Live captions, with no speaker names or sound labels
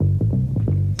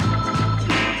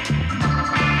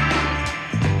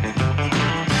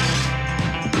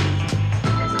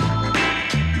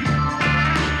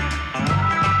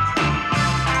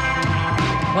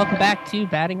Welcome back to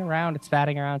Batting Around. It's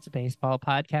Batting Around. It's a baseball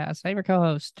podcast. I'm your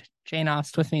co-host, Jane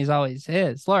Ost. With me, as always,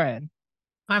 is Lauren.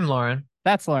 I'm Lauren.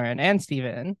 That's Lauren and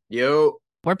Steven. Yo.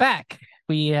 We're back.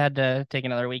 We had to take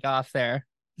another week off there.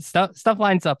 Stuff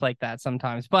lines up like that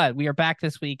sometimes, but we are back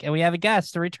this week, and we have a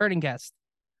returning guest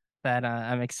that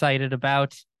I'm excited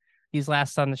about. He's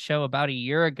last on the show about a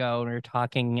year ago, and we were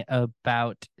talking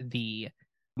about the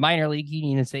minor league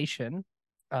unionization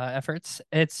efforts.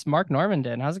 It's Marc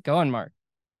Normandin. How's it going, Marc?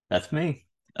 That's me.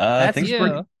 That's things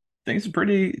you. Things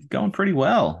are going pretty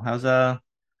well. How the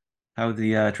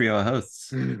trio of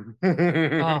hosts?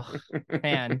 Oh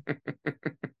man,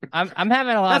 I'm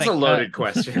having a lot. That's of, a loaded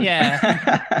question.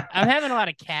 Yeah, I'm having a lot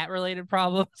of cat related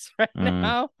problems right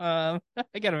now. I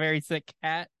got a very sick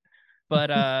cat, but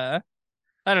I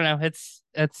don't know. It's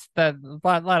a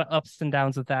lot of ups and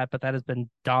downs with that, but that has been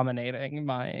dominating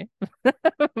my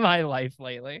my life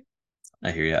lately.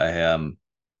 I hear you.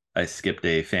 I skipped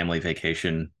a family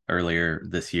vacation earlier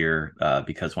this year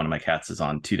because one of my cats is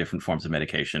on 2 different forms of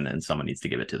medication and someone needs to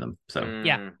give it to them. So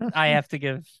yeah, I have to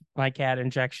give my cat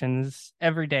injections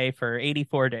every day for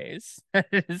 84 days.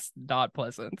 It's not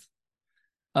pleasant.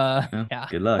 Yeah.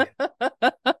 Good luck.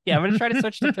 Yeah, I'm gonna try to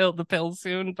switch to the pills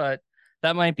soon, but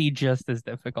that might be just as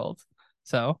difficult.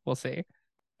 So we'll see.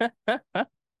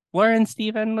 Lauren,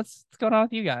 Steven, what's going on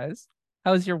with you guys?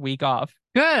 How was your week off?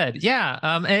 Good. Yeah.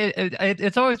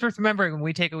 It's always worth remembering when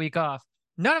we take a week off.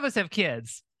 None of us have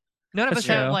kids. None of That's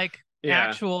us have true.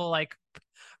 actual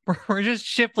we're just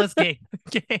shiftless gay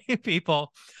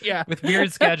people. Yeah. With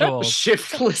weird schedules.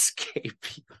 Shiftless gay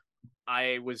people.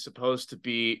 I was supposed to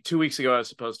be 2 weeks ago. I was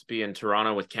supposed to be in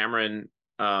Toronto with Cameron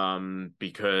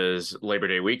because Labor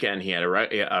Day weekend he had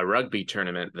a rugby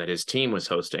tournament that his team was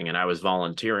hosting and I was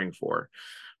volunteering for.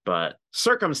 But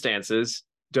circumstances,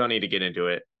 don't need to get into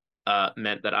it,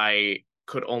 meant that I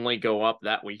could only go up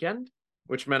that weekend,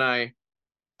 which meant I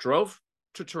drove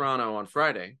to Toronto on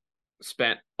Friday,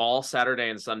 spent all Saturday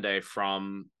and Sunday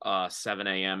from 7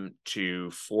 a.m.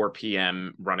 to 4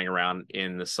 p.m. running around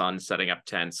in the sun, setting up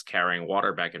tents, carrying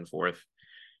water back and forth,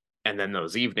 and then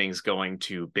those evenings going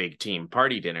to big team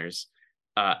party dinners,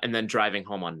 and then driving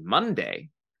home on Monday.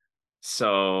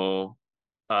 So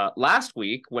last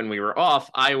week when we were off,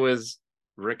 I was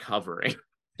recovering.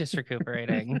 Just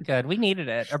recuperating. Good. We needed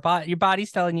it. Your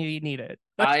body's telling you need it.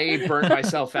 I burnt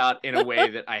myself out in a way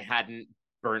that I hadn't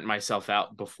burnt myself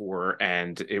out before,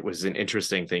 and it was an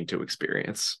interesting thing to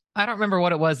experience. I don't remember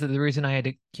what it was, the reason I had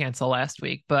to cancel last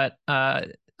week, but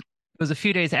it was a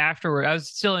few days afterward. I was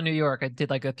still in New York. I did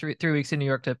like a three weeks in New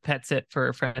York to pet sit for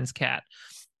a friend's cat.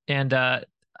 And I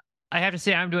have to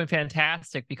say I'm doing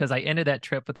fantastic because I ended that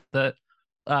trip with the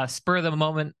spur of the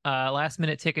moment last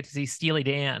minute ticket to see Steely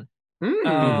Dan.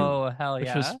 Oh, hell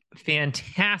yeah. Which was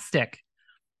fantastic.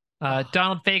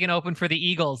 Donald Fagen opened for the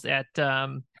Eagles at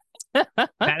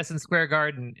Madison Square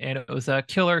Garden, and it was a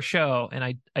killer show, and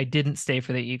I didn't stay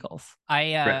for the Eagles.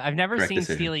 I've never seen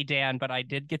decision. Steely Dan, but I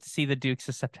did get to see the Dukes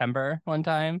of September one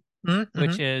time, Mm-hmm.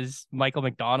 which is Michael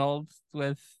McDonald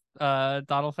with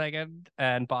Donald Fagen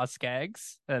and Boz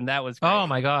Scaggs, and that was great. Oh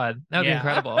my god, that would be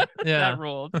incredible. Yeah. That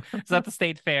ruled. It's at the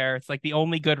State Fair. It's like the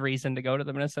only good reason to go to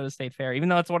the Minnesota State Fair, even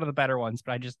though it's one of the better ones,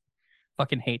 but I just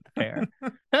fucking hate the fair.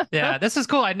 Yeah, this is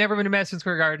cool. I'd never been to Madison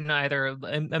Square Garden either.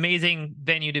 Amazing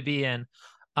venue to be in.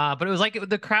 But it was like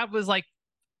the crowd was like,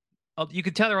 you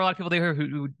could tell there were a lot of people there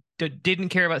who didn't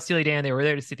care about Steely Dan. They were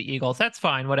there to see the Eagles. That's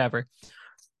fine, whatever.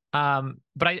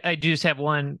 But I do just have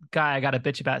one guy I got a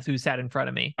bitch about who sat in front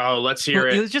of me. Oh, let's hear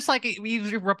it. He was just like, he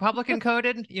was Republican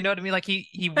coded. You know what I mean? Like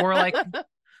he wore like,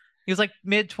 he was like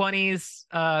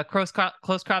mid-20s, close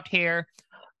cropped hair,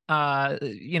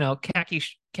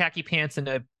 khaki pants and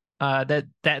a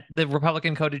the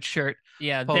Republican coded shirt.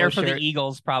 Yeah, polo there for shirt. the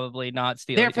Eagles, probably not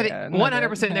Steely There for the Dan.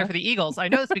 100% there for the Eagles. I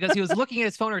know this because he was looking at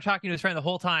his phone or talking to his friend the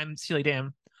whole time Steely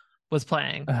Dan was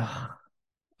playing.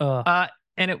 And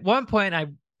at one point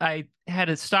I had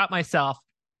to stop myself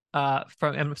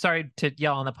from, I'm sorry to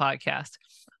yell on the podcast.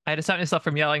 I had to stop myself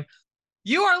from yelling,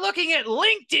 "You are looking at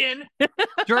LinkedIn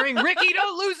during Ricky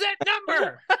Don't Lose That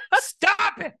Number.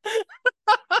 Stop it."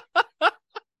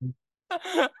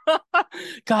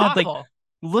 God, Awful. like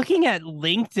looking at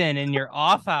LinkedIn in your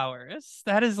off hours,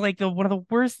 that is like one of the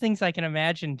worst things I can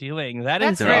imagine doing.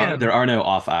 That's There are no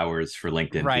off hours for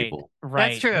LinkedIn right, people. right.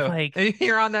 That's true. Like,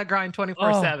 you're on that grind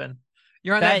 24/7.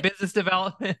 You're on that business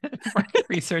development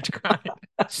research grind.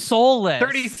 Soulless.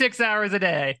 36 hours a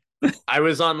day. I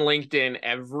was on LinkedIn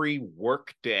every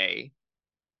work day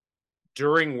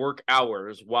during work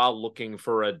hours while looking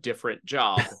for a different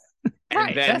job. And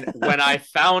Right. then when I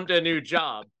found a new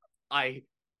job, I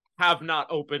have not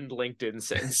opened LinkedIn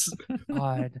since.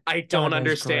 God, I don't that is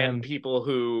understand grim. people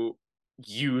who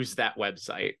use that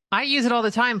website. I use it all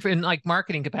the time in like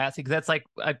marketing capacity, because that's like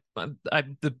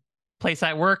the place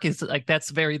I work is like that's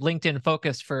very LinkedIn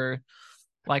focused for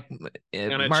like I'm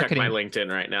gonna marketing. check my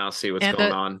LinkedIn right now, see what's And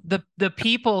going on. The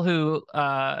people who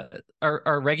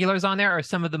are regulars on there are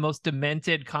some of the most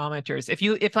demented commenters. If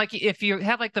you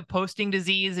have like the posting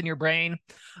disease in your brain,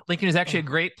 LinkedIn is actually a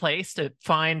great place to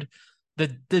find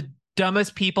the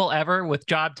dumbest people ever with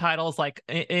job titles like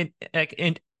in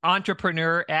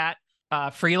entrepreneur at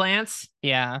freelance,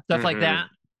 stuff like that.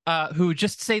 Who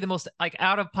just say the most like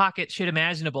out of pocket shit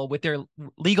imaginable with their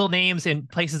legal names and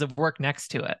places of work next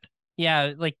to it.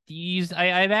 Yeah, like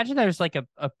I imagine there's like a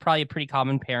probably a pretty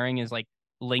common pairing is like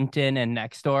LinkedIn and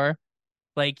Nextdoor.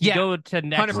 Like you go to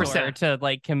Nextdoor 100%. to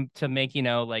like to make,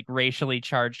 like racially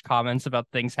charged comments about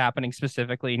things happening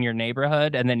specifically in your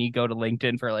neighborhood, and then you go to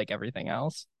LinkedIn for like everything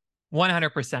else.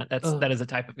 100%. That is a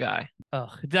type of guy.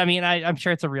 Oh, I mean, I'm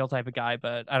sure it's a real type of guy,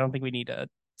 but I don't think we need to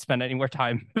spend any more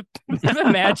time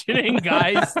imagining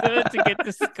guys to get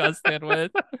disgusted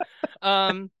with.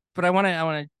 But I want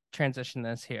to transition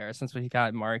this here, since we've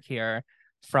got Mark here,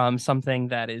 from something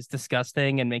that is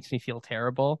disgusting and makes me feel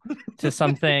terrible to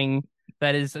something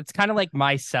that is, it's kind of like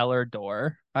my cellar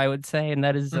door, I would say, and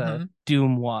that is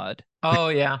doom wad. Oh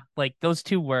yeah. Like those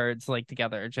two words like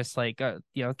together, just like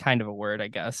kind of a word, I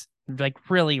guess. Like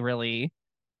really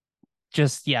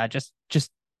just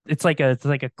it's like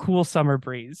a cool summer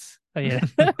breeze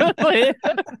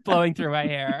blowing through my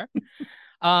hair.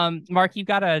 Mark, you've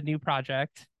got a new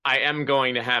project. I am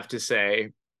going to have to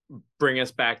say, bring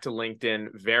us back to LinkedIn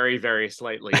very, very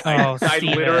slightly. Oh, I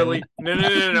Steven. literally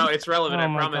no, it's relevant. Oh I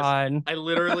my promise. God. I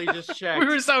literally just checked. We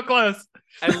were so close.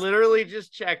 I literally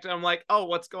just checked. I'm like, oh,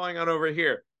 what's going on over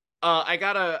here? I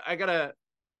got a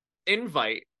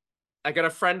invite. I got a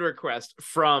friend request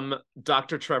from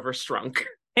Dr. Trevor Strunk.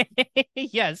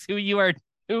 Yes, who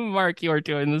Mark you are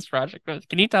doing this project with.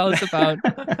 Can you tell us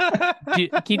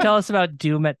about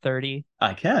Doom at 30?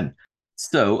 I can.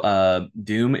 So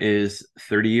Doom is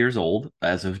 30 years old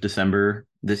as of December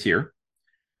this year.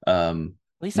 At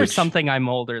least there's something I'm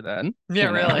older than. Yeah,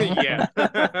 really. Yeah.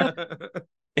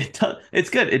 It's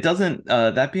good. It doesn't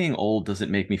that being old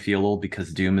doesn't make me feel old,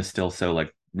 because Doom is still so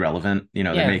like relevant.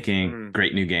 They're making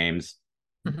great new games.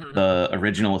 The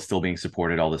original is still being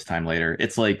supported all this time later.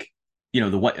 It's like,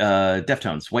 the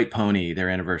Deftones, White Pony, their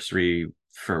anniversary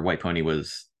for White Pony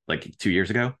was like 2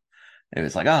 years ago. It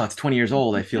was like, oh, it's 20 years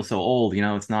old. I feel so old.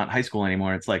 It's not high school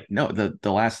anymore. It's like, no,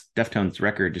 the last Deftones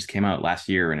record just came out last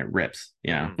year and it rips,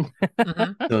 So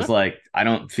it's like, I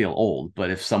don't feel old. But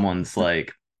if someone's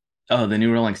like, oh, the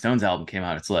new Rolling Stones album came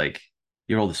out, it's like,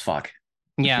 you're old as fuck.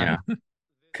 Yeah.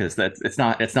 Because it's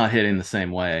not hitting the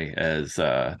same way, as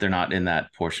they're not in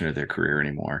that portion of their career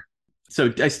anymore. So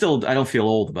I don't feel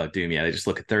old about Doom yet. I just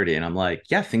look at 30 and I'm like,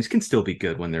 yeah, things can still be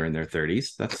good when they're in their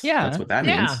 30s. That's what that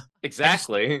means.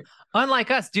 Exactly.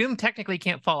 Unlike us, Doom technically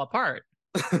can't fall apart.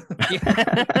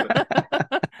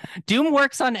 Doom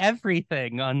works on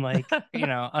everything,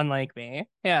 unlike me.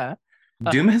 Yeah.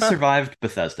 Doom has survived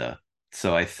Bethesda,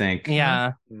 so I think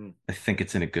I think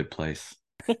it's in a good place.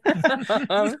 So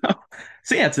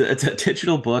yeah, it's a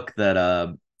digital book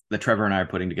that Trevor and I are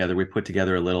putting together. We put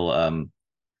together a little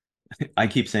I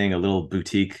keep saying a little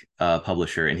boutique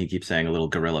publisher, and he keeps saying a little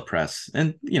guerrilla press,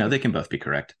 and they can both be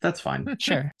correct. That's fine.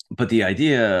 Sure. But the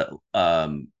idea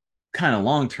kind of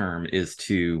long term is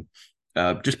to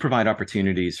just provide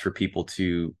opportunities for people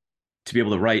to be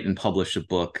able to write and publish a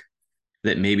book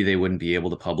that maybe they wouldn't be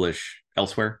able to publish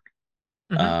elsewhere.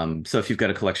 So if you've got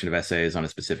a collection of essays on a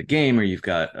specific game, or you've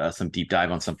got some deep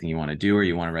dive on something you want to do, or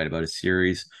you want to write about a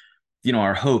series,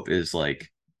 our hope is like,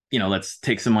 let's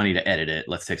take some money to edit it.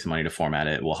 Let's take some money to format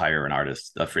it. We'll hire an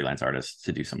artist, a freelance artist,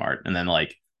 to do some art. And then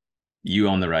like, you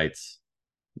own the rights,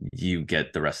 you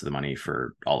get the rest of the money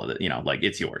for all of it, like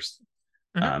it's yours.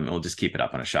 We'll just keep it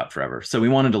up on a shop forever. So we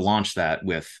wanted to launch that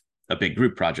with a big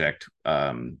group project, like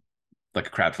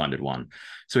a crowdfunded one.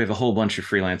 So we have a whole bunch of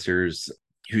freelancers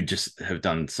who just have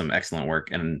done some excellent work.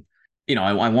 And,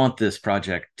 I want this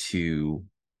project to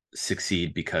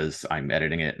succeed because I'm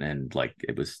editing it and like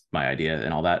it was my idea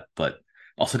and all that, but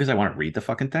also because I want to read the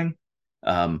fucking thing.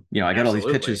 I got all these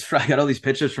pitches. I got all these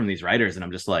pitches from these writers, and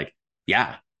I'm just like,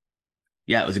 yeah,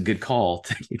 it was a good call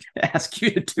to ask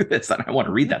you to do this, and I want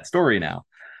to read that story now.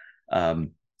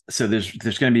 So there's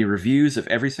going to be reviews of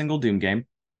every single Doom game.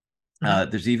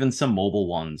 There's even some mobile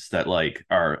ones that like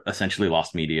are essentially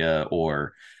lost media,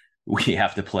 or we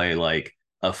have to play like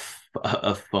a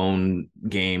phone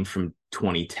game from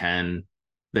 2010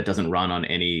 that doesn't run on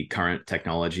any current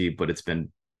technology, but it's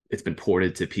been it's been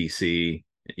ported to PC,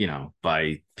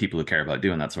 by people who care about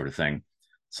doing that sort of thing.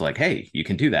 So like, hey, you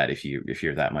can do that if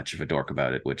you're that much of a dork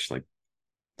about it, which like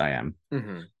I am.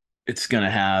 Mm-hmm. It's gonna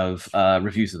have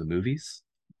reviews of the movies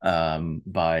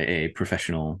by a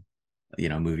professional,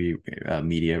 movie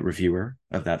media reviewer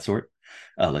of that sort,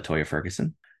 Latoya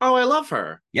Ferguson. Oh, I love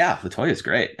her. Yeah, Latoya's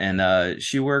great, and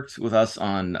she worked with us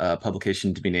on a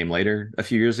publication to be named later a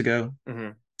few years ago. Mm-hmm.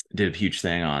 Did a huge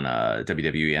thing on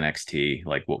WWE NXT.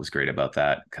 Like, what was great about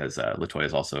that, because Latoya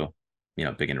is also,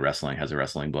 big into wrestling, has a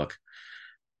wrestling book.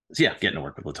 So yeah, getting to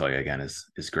work with Latoya again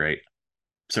is great.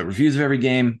 So reviews of every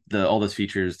game, all those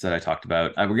features that I talked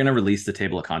about. We're going to release the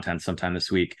table of contents sometime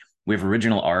this week. We have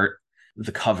original art,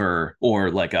 the cover, or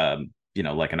like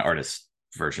like an artist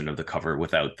version of the cover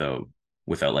without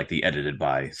like the edited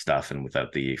by stuff and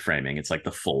without the framing. It's like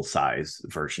the full size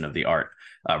version of the art.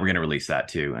 We're going to release that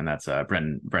too, and that's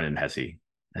Brendan Hesse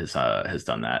has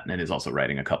done that and is also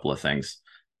writing a couple of things.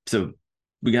 So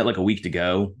we got like a week to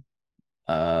go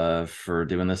for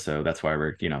doing this, so that's why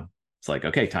we're it's like,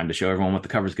 okay, time to show everyone what the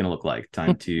cover is going to look like,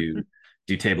 time to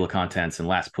do table of contents and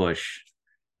last push,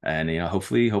 and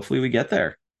hopefully we get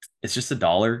there. It's just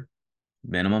 $1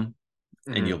 minimum,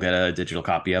 and you'll get a digital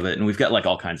copy of it. And we've got like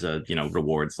all kinds of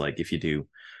rewards. Like if you do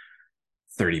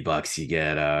 $30,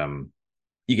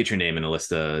 you get your name in a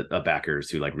list of backers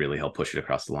who like really help push it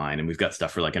across the line. And we've got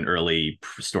stuff for like an early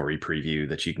story preview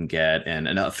that you can get, and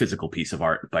a physical piece of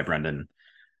art by Brendan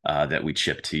that we'd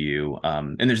ship to you.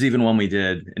 And there's even one we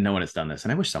did, and no one has done this,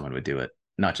 and I wish someone would do it,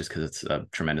 not just because it's a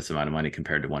tremendous amount of money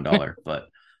compared to $1, but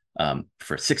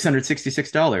for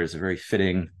 $666, a very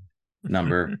fitting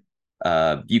number.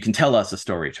 You can tell us a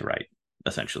story to write,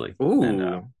 essentially. Ooh.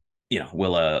 And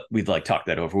we'd like talk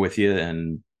that over with you,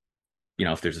 and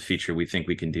if there's a feature we think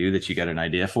we can do that you got an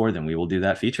idea for, then we will do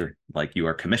that feature. Like, you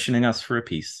are commissioning us for a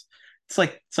piece. It's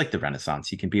like the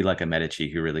Renaissance. You can be like a Medici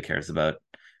who really cares about,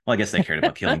 well, I guess they cared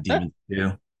about killing demons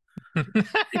too.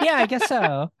 Yeah, I guess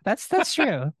so. That's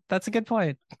true. That's a good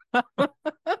point. I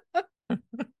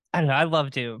don't know. I love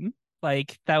Doom.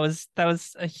 Like, that was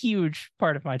a huge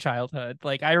part of my childhood.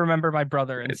 Like, I remember my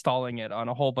brother installing it on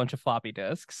a whole bunch of floppy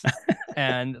disks,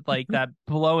 and like that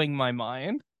blowing my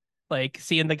mind. Like,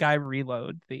 seeing the guy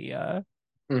reload the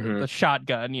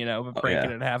shotgun,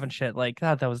 breaking it in half and shit. Like,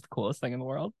 that was the coolest thing in the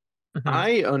world.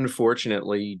 I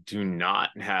unfortunately do not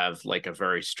have like a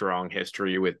very strong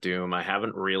history with Doom. I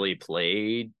haven't really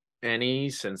played any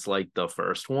since like the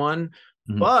first one,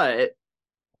 but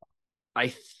I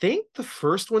think the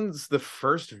first one's the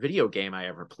first video game I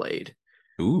ever played.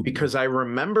 Ooh. Because I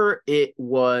remember it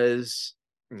was,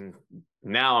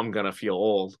 now I'm gonna feel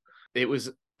old. It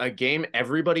was a game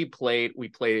everybody played.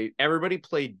 Everybody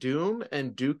played Doom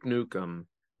and Duke Nukem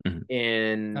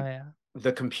in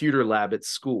the computer lab at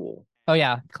school. Oh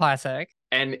yeah, classic.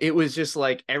 And it was just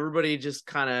like everybody just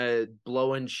kind of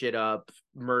blowing shit up,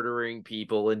 murdering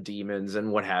people and demons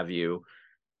and what have you.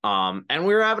 And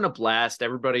we were having a blast.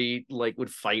 Everybody like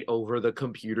would fight over the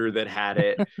computer that had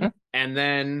it. And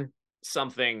then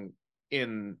something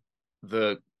in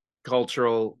the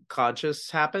cultural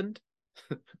conscious happened.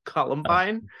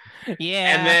 Columbine.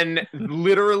 Yeah. And then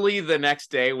literally the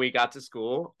next day we got to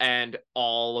school and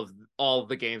all of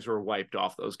the games were wiped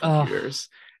off those computers.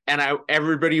 And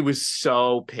everybody was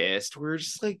so pissed. We were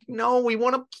just like, no, we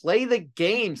want to play the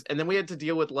games. And then we had to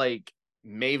deal with like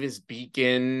Mavis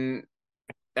Beacon.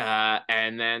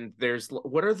 And then there's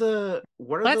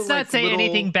let's not say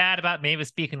anything bad about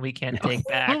Mavis Beacon we can't take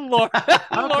back.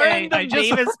 Lauren, the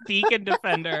Mavis Beacon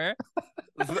defender.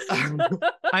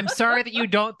 I'm sorry that you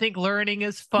don't think learning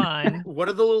is fun. What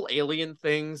are the little alien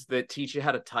things that teach you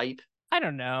how to type? I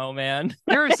don't know, man.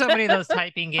 There are so many of those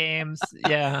typing games.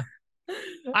 Yeah.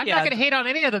 I'm not going to hate on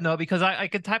any of them, though, because I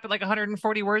could type at like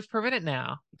 140 words per minute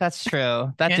now. That's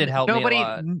true. That did help me a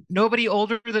lot. Nobody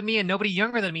older than me and nobody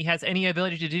younger than me has any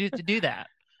ability to do that.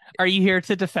 Are you here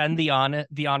to defend the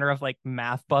honor of like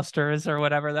Math Busters or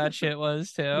whatever that shit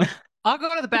was too? I'll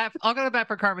go to the bat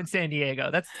for Carmen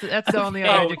Sandiego. That's the only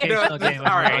other educational game.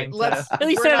 All right, at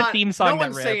least they had a theme song. No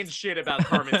one's saying shit about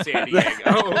Carmen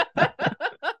Sandiego.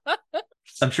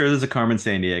 I'm sure there's a Carmen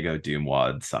Sandiego Doom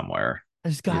wad somewhere.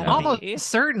 There's gotta be. Almost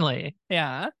certainly.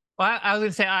 Yeah. Well, I was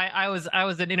gonna say I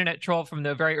was an internet troll from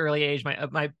the very early age.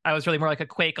 I was really more like a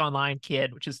Quake Online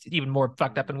kid, which is even more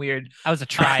fucked up and weird. I was a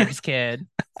Tribes kid.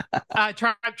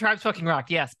 Tribes fucking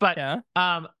rock, yes. But yeah.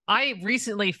 I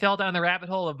recently fell down the rabbit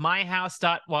hole of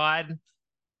myhouse.wad,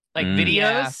 like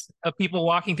videos of people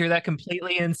walking through that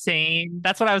completely insane.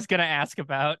 That's what I was gonna ask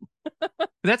about.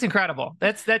 That's incredible.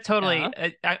 That totally.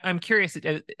 I'm curious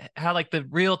how like the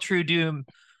real true Doom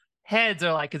heads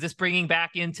are like, is this bringing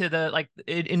back into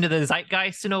into the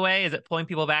zeitgeist in a way? Is it pulling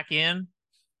people back in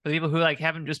for the people who like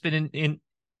haven't just been in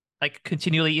like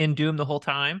continually in Doom the whole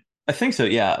time? I think so.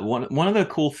 Yeah. One of the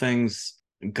cool things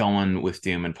going with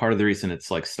Doom, and part of the reason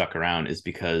it's like stuck around, is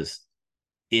because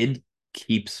it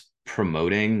keeps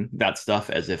promoting that stuff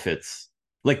as if it's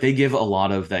like they give a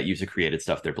lot of that user created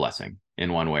stuff their blessing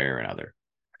in one way or another.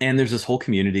 And there's this whole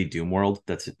community Doom world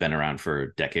that's been around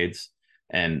for decades.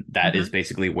 And that is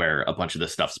basically where a bunch of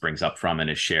this stuff springs up from and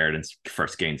is shared and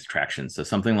first gains traction. So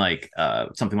something like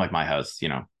My House,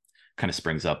 kind of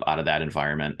springs up out of that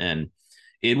environment. And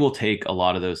it will take a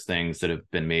lot of those things that have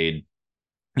been made,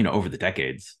 over the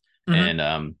decades.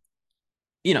 And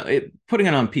putting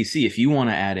it on PC, if you want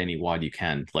to add any WOD, you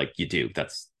can, like you do.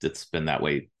 It's been that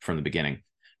way from the beginning.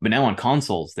 But now on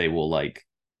consoles, they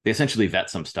essentially vet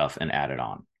some stuff and add it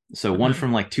on. So one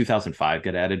from like 2005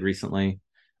 got added recently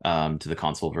to the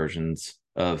console versions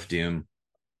of Doom.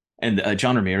 And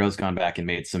John Romero's gone back and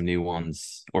made some new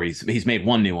ones, or he's made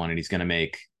one new one, and he's going to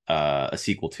make a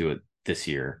sequel to it this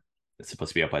year. It's supposed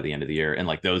to be out by the end of the year. And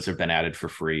like those have been added for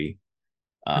free.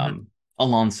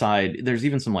 Alongside, there's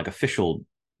even some like official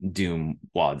Doom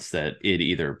WODs that it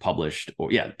either published or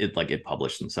it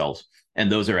published themselves,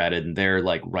 and those are added, and they're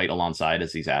like right alongside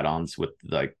as these add-ons with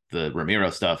like the Romero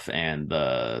stuff and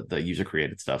the user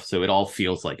created stuff. So it all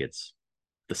feels like it's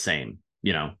the same,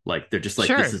 like they're just like,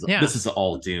 sure, this is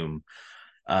all Doom.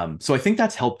 So I think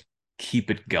that's helped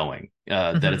keep it going,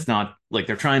 that it's not like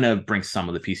they're trying to bring some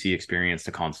of the PC experience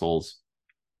to consoles,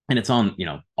 and it's on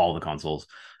all the consoles.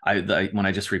 When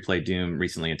I just replayed Doom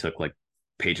recently and took like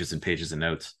pages and pages of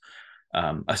notes,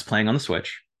 I was playing on the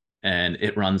Switch, and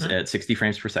it runs at 60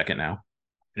 frames per second now.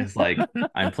 It's like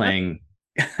I'm playing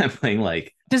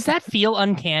like. Does that feel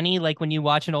uncanny, like when you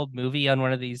watch an old movie on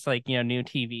one of these like new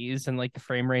TVs and like the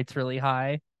frame rate's really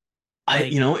high?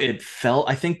 It felt,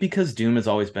 I think because Doom has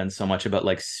always been so much about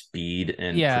like speed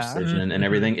and precision and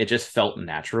everything, it just felt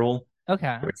natural.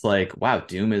 Okay. It's like, wow,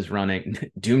 Doom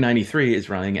 93 is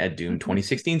running at Doom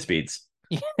 2016 speeds.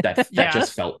 That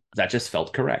just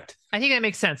felt correct. I think that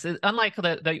makes sense. Unlike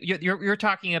you're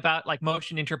talking about like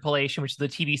motion interpolation, which is the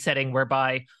TV setting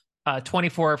whereby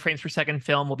 24 frames per second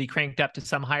film will be cranked up to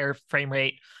some higher frame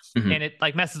rate, and it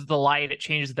like messes with the light. It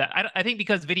changes that. I think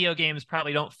because video games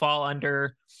probably don't fall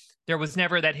under. There was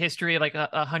never that history of like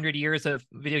 100 years of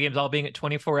video games all being at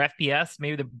 24 FPS.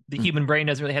 Maybe the human brain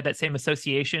doesn't really have that same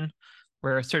association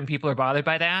where certain people are bothered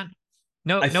by that.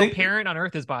 No parent on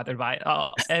earth is bothered by it.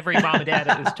 Every mom and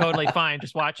dad is totally fine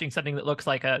just watching something that looks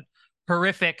like a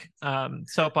horrific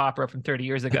soap opera from 30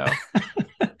 years ago.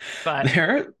 But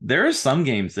there are some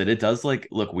games that it does like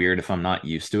look weird if I'm not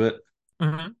used to it.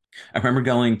 I remember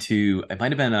going to, it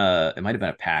might have been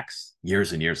a PAX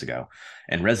years and years ago,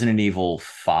 and Resident Evil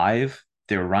 5,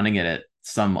 they were running it at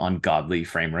some ungodly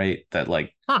frame rate that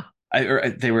like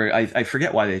I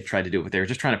forget why they tried to do it, but they were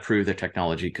just trying to prove their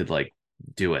technology could like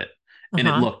do it. And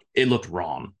it looked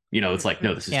wrong. It's like,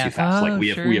 no, this is too fast. Like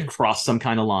we have crossed some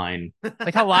kind of line.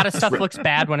 Like how a lot of stuff looks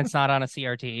bad when it's not on a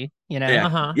CRT,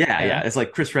 Yeah. It's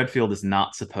like Chris Redfield is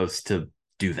not supposed to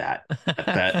do that.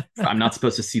 That I'm not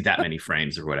supposed to see that many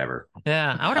frames or whatever.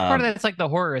 Yeah, I wonder part of that's like the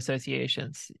horror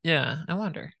associations. Yeah, I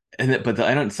wonder.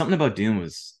 Something about Doom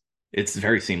was it's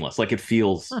very seamless. Like it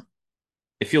feels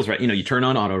right. You turn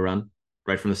on auto run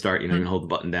right from the start. You can hold the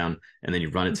button down, and then you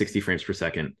run at 60 frames per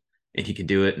second. And you can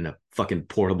do it in a fucking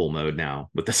portable mode now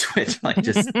with the Switch, like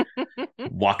just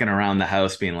walking around the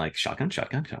house being like shotgun,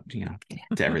 to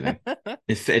everything.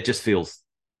 It just feels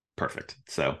perfect.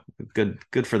 So good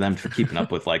for them for keeping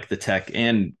up with like the tech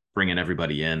and bringing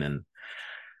everybody in. And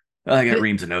I got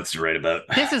reams of notes to write about.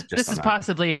 This is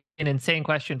possibly an insane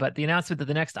question, but the announcement that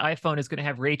the next iPhone is going to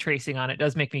have ray tracing on it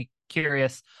does make me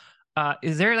curious.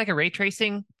 Is there like a ray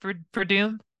tracing for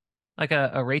Doom? Like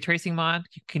a ray tracing mod?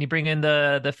 Can you bring in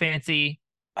the fancy?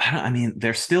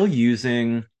 They're still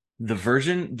using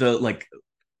the like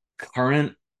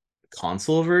current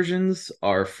console versions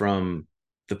are from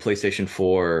the PlayStation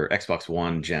 4, Xbox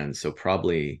One gen. So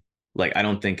probably like I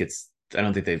don't think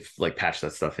they've like patched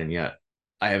that stuff in yet.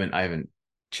 I haven't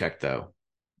checked though.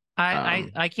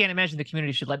 I can't imagine the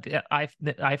community should let the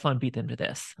iPhone beat them to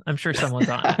this. I'm sure someone's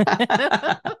on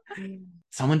it.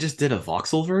 Someone just did a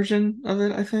voxel version of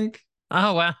it, I think.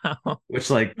 Oh wow! Which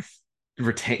like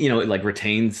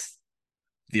retains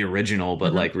the original,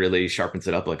 but like really sharpens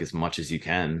it up like as much as you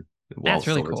can while That's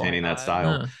really still cool. retaining that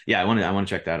style. Yeah, I want to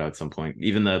check that out at some point.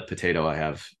 Even the potato I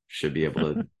have should be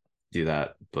able to do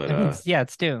that. But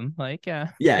it's Doom. Like yeah,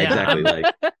 exactly.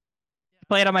 Like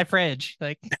play it on my fridge.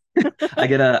 Like, I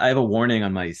have a warning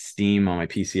on my Steam on my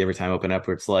PC every time I open up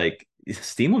where it's like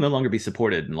Steam will no longer be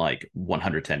supported in like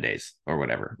 110 days or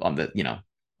whatever on the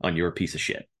on your piece of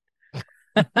shit.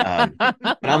 But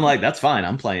I'm like, that's fine.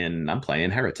 I'm playing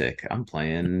Heretic. I'm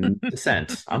playing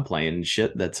Descent. I'm playing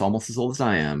shit that's almost as old as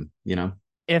I am.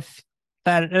 If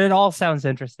that it all sounds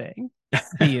interesting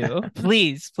to you,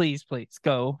 please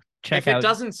go check out. If it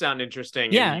doesn't sound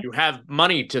interesting, Yeah, and you have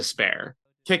money to spare,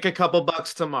 kick a couple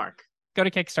bucks to Marc. Go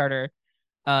to Kickstarter.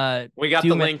 We got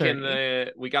Doom the at link 30.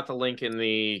 in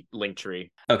the link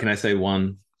tree. Oh, can I say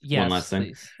one last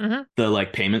thing? Please. The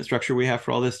like payment structure we have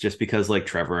for all this, just because like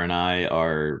Trevor and I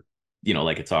are,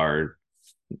 like it's our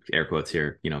air quotes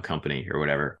here, company or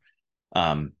whatever.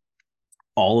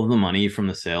 All of the money from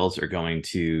the sales are going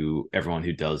to everyone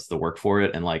who does the work for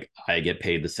it, and like I get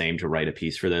paid the same to write a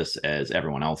piece for this as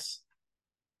everyone else.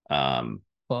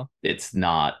 Cool. It's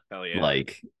not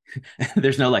like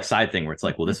there's no like side thing where it's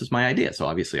like, well, this is my idea, so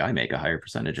obviously I make a higher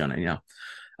percentage on it.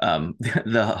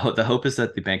 The hope is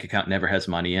that the bank account never has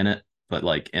money in it, but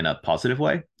like in a positive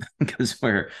way, because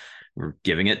we're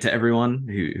giving it to everyone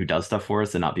who does stuff for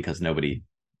us, and not because nobody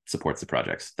supports the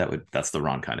projects. That's the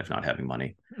wrong kind of not having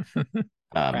money.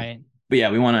 Right. But yeah,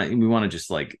 we want to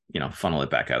just like funnel it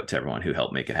back out to everyone who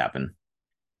helped make it happen.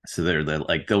 So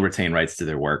they'll retain rights to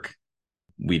their work.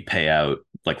 We pay out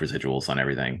like residuals on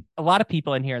everything. A lot of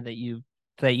people in here that you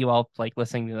all like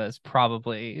listening to this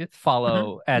probably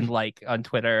follow and like on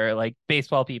Twitter, like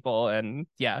baseball people and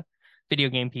video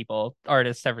game people,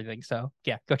 artists, everything. So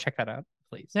yeah, go check that out,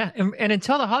 please. Yeah, and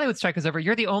until the Hollywood strike is over,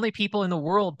 you're the only people in the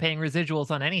world paying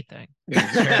residuals on anything.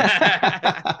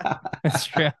 That's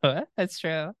true. That's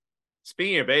true.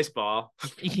 Speaking of baseball,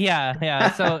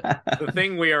 yeah. So the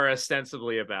thing we are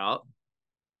ostensibly about.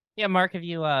 Yeah, Marc, have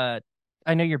you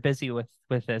I know you're busy with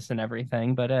this and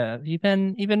everything, but have you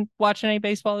been watching any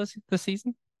baseball this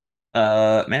season?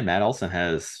 Man, Matt Olson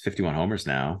has 51 homers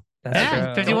now.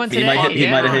 That's 51 today. He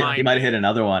might have hit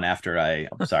another one after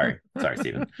sorry,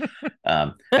 Steven.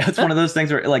 It's one of those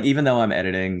things where like, even though I'm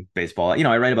editing baseball,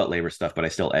 I write about labor stuff, but I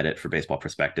still edit for Baseball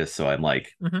Prospectus. So I'm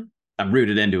like, I'm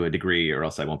rooted into a degree, or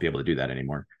else I won't be able to do that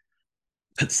anymore.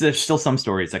 There's still some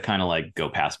stories that kind of like go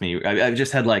past me. I've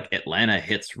just had like Atlanta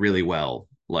hits really well,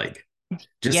 like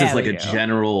just as like a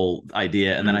general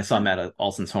idea. And then I saw Matt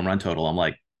Olson's home run total. I'm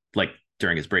like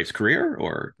during his Braves career,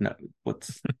 or no?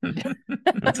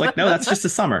 It's like, no, that's just a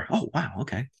summer. Oh wow,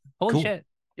 okay, holy cool. shit.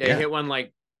 Yeah, he hit one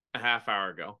like a half hour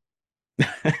ago.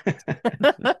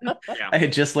 I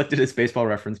had just looked at his Baseball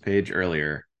Reference page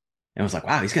earlier and was like,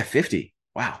 wow, he's got 50.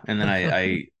 Wow. And then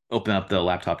I opened up the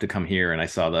laptop to come here, and I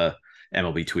saw the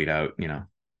MLB tweet out,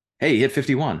 hey, he hit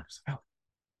 51. Oh,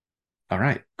 all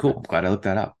right, cool. I'm glad I looked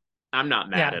that up. I'm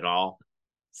not mad at all.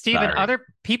 Steven, Sorry. other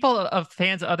people of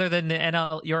fans other than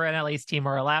your NLE's team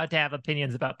are allowed to have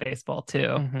opinions about baseball too.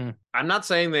 Mm-hmm. I'm not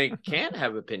saying they can't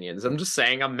have opinions. I'm just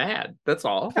saying I'm mad. That's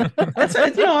all. That's I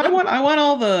want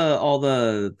all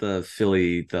the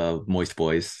Philly, the Moist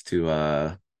Boys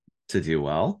to do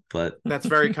well, but that's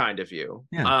very kind of you.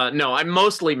 Yeah. No, I'm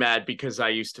mostly mad because I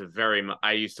used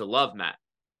to love Matt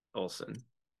Olson.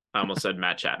 I almost said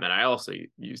Matt Chapman. I also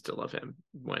used to love him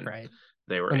when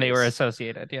they were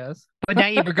associated. Yes, but now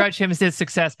you begrudge him his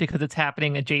success because it's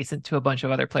happening adjacent to a bunch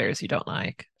of other players you don't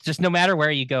like. Just no matter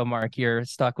where you go, Marc, you're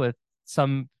stuck with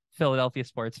some Philadelphia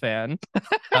sports fan.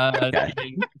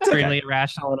 Extremely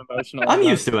irrational and emotional. I'm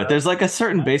used to it. There's like a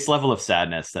certain base level of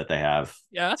sadness that they have.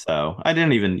 Yeah. So I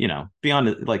didn't even, beyond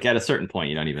it, like at a certain point,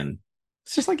 you don't even.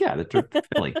 It's just like, they're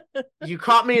Philly. You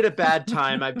caught me at a bad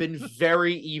time. I've been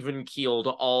very even keeled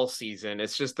all season.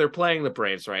 It's just they're playing the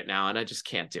Braves right now, and I just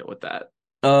can't deal with that.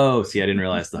 Oh, see, I didn't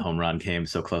realize the home run came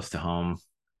so close to home.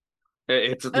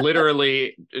 It's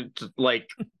literally like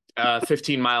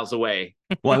 15 miles away.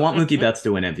 Well, I want Mookie Betts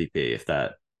to win MVP if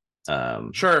that.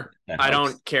 Sure, that I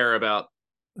don't care about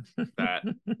that.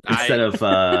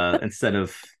 instead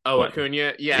of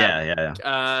Acuna,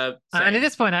 yeah. And at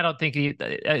this point, I don't think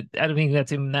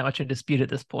that's even that much a dispute at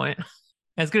this point.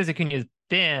 As good as Acuna's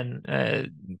been,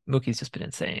 Mookie's just been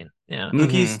insane. Yeah,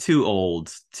 Mookie's too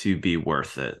old to be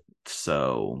worth it.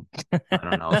 So I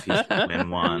don't know if he's win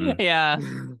one. Yeah,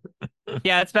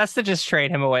 it's best to just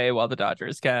trade him away while the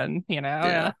Dodgers can.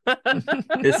 Yeah.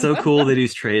 It's so cool that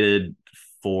he's traded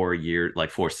 4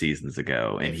 seasons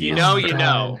ago, and you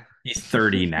know he's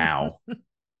 30 now.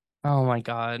 Oh my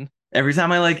god. Every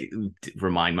time I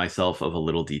remind myself of a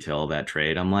little detail of that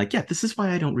trade, I'm like, yeah, this is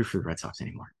why I don't root for the Red Sox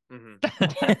anymore.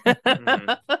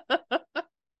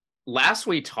 Last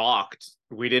we talked,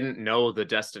 we didn't know the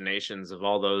destinations of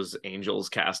all those Angels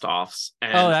cast-offs.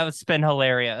 And, oh, that's been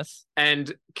hilarious.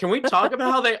 And can we talk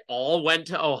about how they all went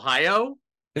to Ohio?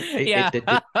 Yeah.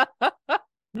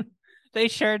 They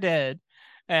sure did.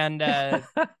 And a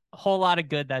whole lot of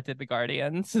good that did the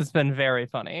Guardians. It's been very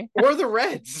funny. Or the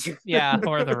Reds. Yeah,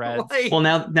 or the Reds. Well,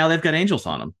 now they've got Angels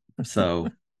on them. So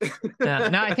no,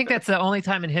 I think that's the only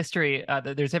time in history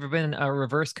that there's ever been a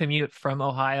reverse commute from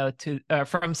Ohio to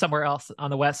from somewhere else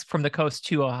on the west, from the coast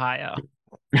to Ohio.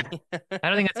 I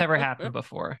don't think that's ever happened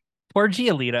before. Poor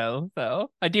Giolito,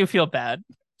 though. I do feel bad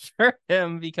for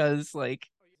him because like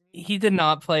he did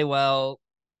not play well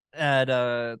at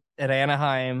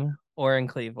Anaheim or in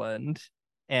Cleveland,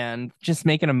 and just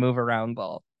making a move around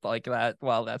ball like that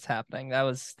while that's happening, that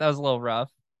was a little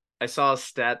rough. I saw a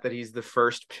stat that he's the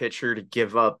first pitcher to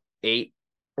give up 8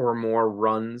 or more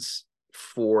runs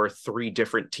for 3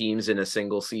 different teams in a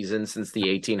single season since the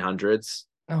 1800s.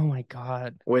 Oh my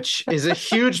God. Which is a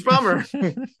huge bummer.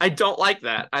 I don't like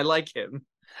that. I like him.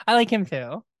 I like him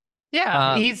too.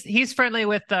 Yeah, he's friendly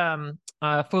with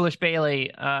Foolish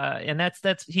Bailey, and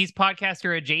that's he's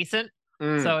podcaster adjacent.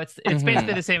 So it's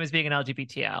basically the same as being an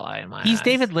LGBT ally in my He's eyes.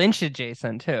 David Lynch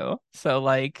adjacent too. So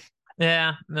like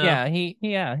yeah, he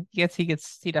definitely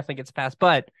gets past.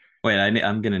 But wait,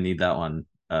 I'm gonna need that one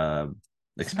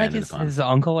expanded like upon. his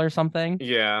uncle or something.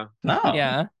 Yeah. Oh.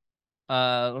 Yeah.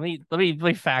 Let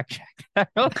me fact check that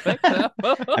real quick.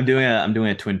 I'm doing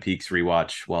a Twin Peaks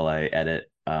rewatch while I edit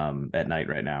at night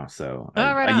right now. So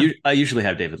I usually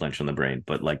have David Lynch on the brain,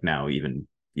 but like now even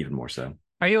more so.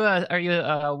 Are you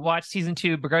a watch season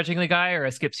 2 begrudgingly guy or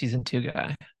a skip season 2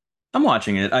 guy? I'm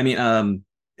watching it. I mean,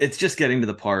 it's just getting to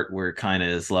the part where it kind of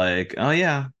is like, oh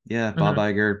yeah, Bob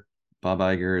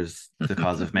Iger is the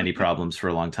cause of many problems for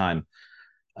a long time.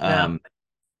 But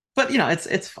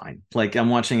it's fine. Like I'm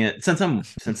watching it since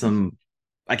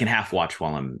I can half watch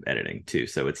while I'm editing too,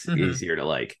 so it's easier to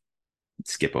like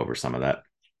skip over some of that.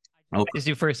 Oh, just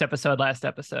do first episode, last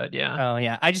episode. Yeah. Oh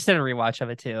yeah, I just did a rewatch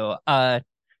of it too.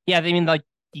 Yeah, I mean, like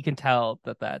you can tell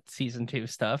that season 2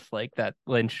 stuff, like that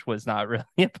Lynch was not really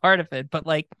a part of it, but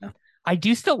like I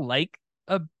do still like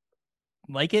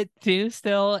it too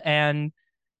still, and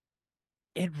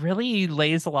it really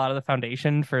lays a lot of the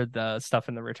foundation for the stuff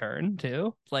in The Return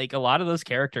too. Like a lot of those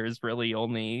characters really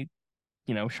only,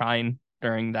 shine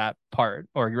during that part,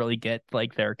 or really get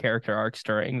like their character arcs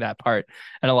during that part.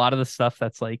 And a lot of the stuff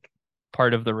that's like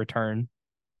part of The Return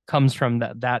comes from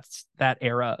that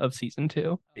era of season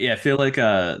 2. Yeah, I feel like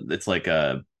it's like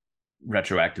a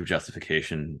retroactive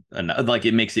justification, and like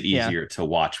it makes it easier to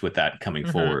watch with that coming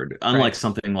forward. Unlike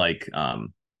something like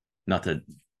not to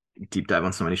deep dive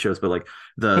on so many shows, but like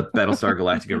the Battlestar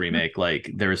Galactica remake,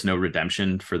 like there is no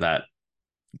redemption for that,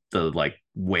 the like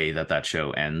way that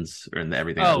show ends, or in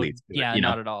everything that leads to it,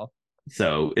 not at all.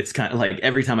 So it's kind of like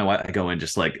every time I go in,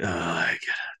 just like, I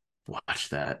gotta watch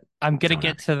that. I'm gonna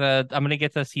get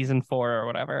to season 4 or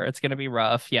whatever. It's gonna be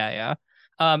rough. Yeah.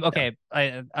 Okay.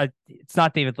 I it's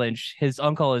not David Lynch. His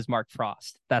uncle is Mark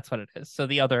Frost. That's what it is. So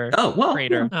the other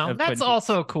creator. Oh, that's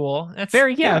also cool. That's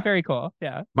very cool.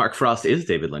 Yeah. Mark Frost is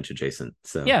David Lynch adjacent.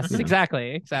 So yes,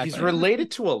 exactly. He's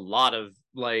related to a lot of,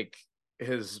 like,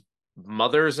 his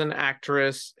mother's an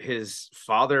actress. His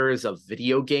father is a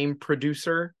video game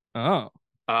producer. Oh.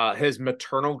 His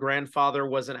maternal grandfather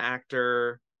was an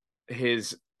actor.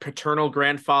 His paternal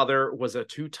grandfather was a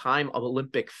 2-time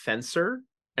Olympic fencer.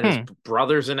 And his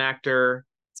brother's an actor.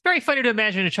 It's very funny to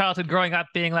imagine a childhood growing up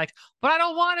being like, but I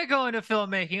don't want to go into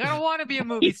filmmaking. I don't want to be a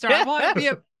movie star. I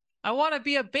want to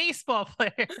be a baseball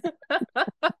player.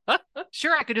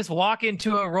 Sure, I could just walk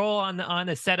into a role on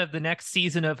the set of the next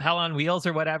season of Hell on Wheels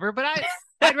or whatever, but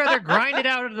I'd rather grind it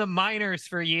out of the minors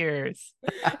for years.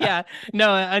 Yeah,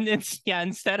 no, and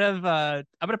instead of I'm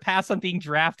gonna pass on being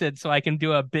drafted so I can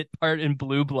do a bit part in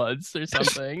Blue Bloods or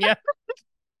something. Yeah.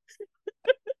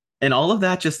 And all of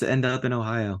that just to end up in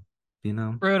Ohio,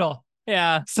 Brutal.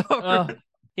 Yeah. So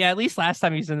yeah, at least last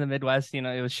time he was in the Midwest,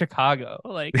 it was Chicago.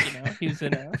 Like, he was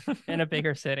in a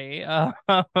bigger city.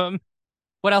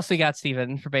 What else we got,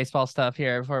 Steven, for baseball stuff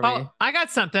here before we... I got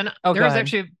something.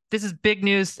 This is big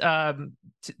news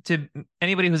to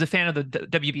anybody who's a fan of the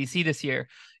WBC this year,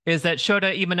 is that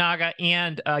Shota Imanaga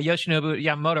and Yoshinobu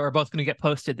Yamamoto are both going to get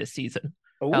posted this season.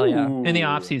 Hell yeah. In the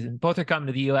off season. Both are coming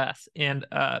to the US. And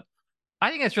I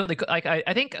think that's really cool. Like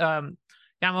I think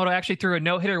Yamamoto actually threw a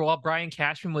no-hitter while Brian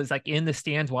Cashman was like in the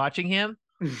stands watching him.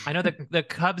 I know that the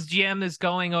Cubs GM is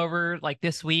going over like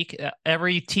this week.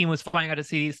 Every team was flying out to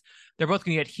see these. They're both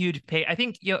going to get huge pay. I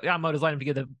think Yamamoto's lined up to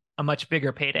get a much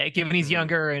bigger payday, given he's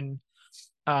younger and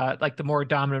like the more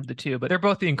dominant of the two. But they're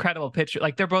both the incredible pitcher.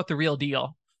 Like they're both the real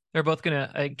deal. they're both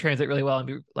gonna translate really well and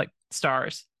be like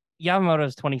stars.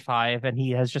 Yamamoto's 25 and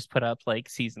he has just put up like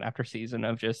season after season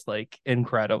of just like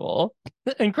incredible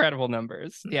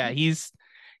numbers. Yeah, he's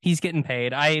getting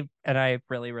paid. I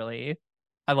really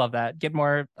I love that. Get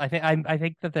more. I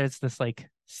think that there's this like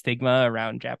stigma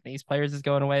around Japanese players is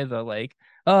going away. The like,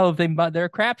 oh, they're a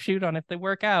crapshoot on if they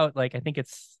work out. Like I think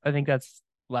that's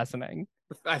lessening.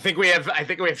 I think we have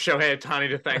Shohei Ohtani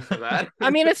to thank for that. I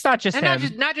mean, it's not just and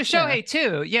him. not just Shohei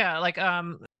too. Yeah, like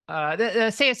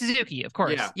Seiya Suzuki, of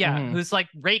course. Yeah, Mm-hmm. who's like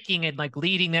raking and like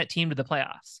leading that team to the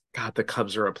playoffs. God, the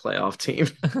Cubs are a playoff team.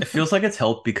 It feels like it's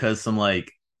helped because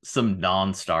some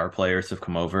non-star players have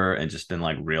come over and just been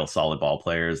like real solid ball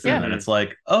players. Yeah. And then it's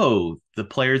like, oh, the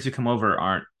players who come over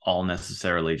aren't all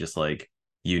necessarily just like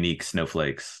unique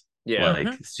snowflakes. Yeah. Like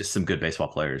it's just some good baseball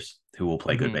players who will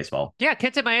play good baseball. Yeah,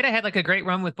 Kenta Maeda had like a great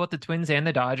run with both the Twins and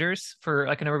the Dodgers for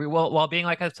like an overview while being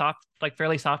like a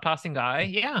fairly soft tossing guy.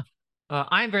 Yeah.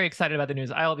 I'm very excited about the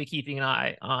news. I will be keeping an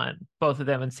eye on both of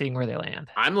them and seeing where they land.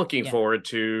 I'm looking forward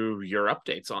to your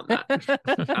updates on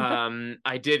that.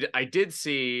 I did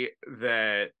see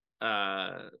that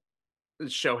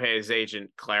Shohei's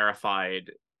agent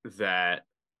clarified that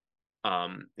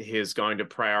he's going to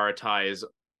prioritize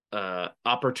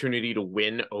opportunity to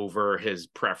win over his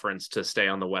preference to stay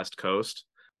on the West Coast.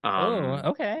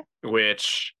 Okay.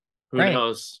 Which who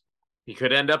knows? He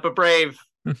could end up a Brave.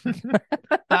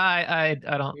 I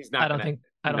don't see that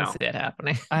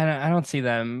happening. I don't see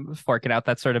them forking out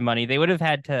that sort of money. They would have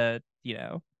had to,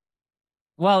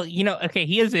 okay,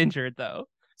 he is injured though.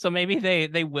 So maybe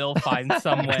they will find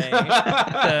some way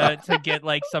to get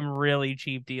like some really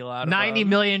cheap deal out of $90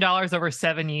 million over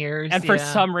 7 years. And for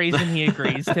some reason he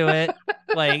agrees to it.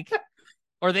 Like,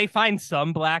 or they find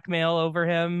some blackmail over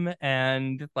him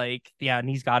and and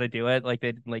he's got to do it. Like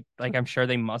I'm sure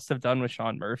they must have done with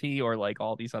Sean Murphy or like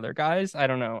all these other guys. I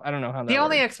don't know how that the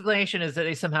only explanation is that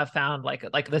they somehow found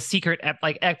like the secret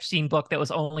Epstein book that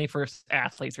was only for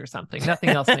athletes or something. Nothing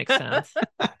else makes sense.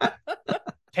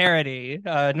 Parody,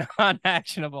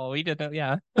 non-actionable. We didn't.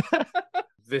 Yeah.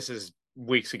 This is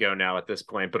weeks ago now at this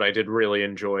point, but I did really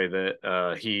enjoy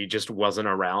that he just wasn't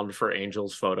around for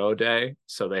Angels photo day,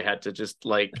 so they had to just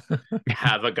like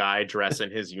have a guy dress in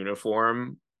his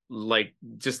uniform. Like,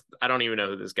 just I don't even know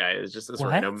who this guy is. Just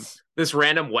this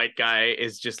random white guy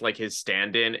is just like his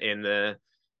stand-in in the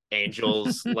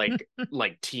Angels like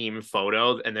team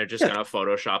photo, and they're just gonna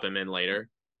Photoshop him in later.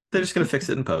 They're just gonna fix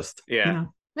it in post. Yeah.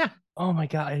 Yeah. Oh my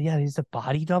god. Yeah, he's a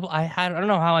body double. I don't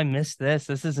know how I missed this.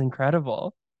 This is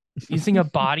incredible. Using a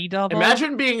body double.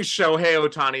 Imagine being Shohei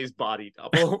Ohtani's body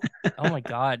double. Oh my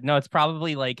god. No, it's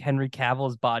probably like Henry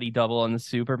Cavill's body double in the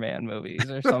Superman movies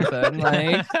or something.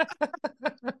 Like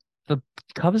the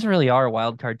Cubs really are a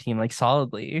wild card team, like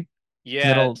solidly.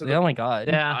 Yeah. Oh my god.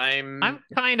 Yeah. I'm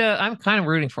kind of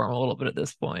rooting for him a little bit at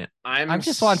this point. I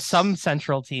just want some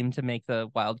central team to make the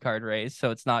wild card race,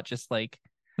 so it's not just like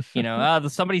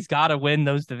somebody's got to win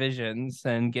those divisions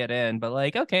and get in. But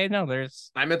like, okay, no,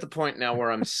 I'm at the point now where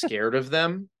I'm scared of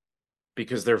them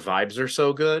because their vibes are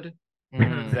so good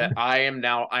that I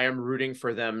am rooting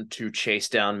for them to chase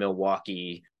down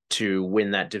Milwaukee to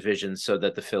win that division so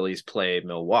that the Phillies play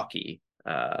Milwaukee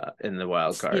in the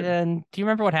wild card. And do you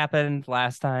remember what happened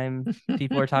last time?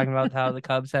 People were talking about how the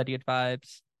Cubs had good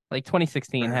vibes. Like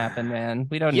 2016 happened, man.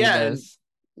 We don't need this.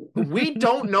 We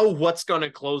don't know what's going to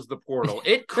close the portal.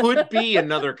 It could be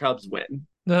another Cubs win.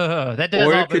 That does.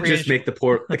 Or it could just make the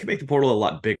portal. It could make the portal a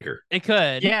lot bigger. It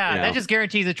could. Yeah, that just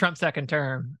guarantees a Trump second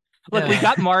term. Look, we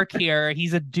got Marc here.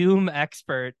 He's a doom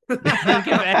expert. If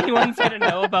anyone's going to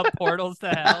know about portals to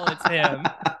hell, it's him.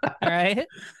 All right.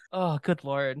 Oh, good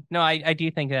Lord. No, I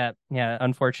do think that,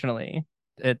 unfortunately,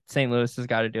 St. Louis has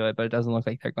got to do it, but it doesn't look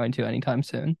like they're going to anytime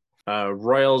soon.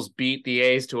 Royals beat the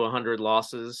A's to 100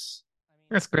 losses.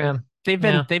 That's grim. They've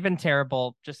been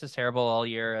terrible, just as terrible all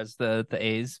year as the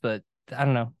A's, but I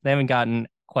don't know. They haven't gotten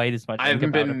quite as much.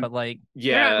 But like,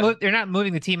 they're not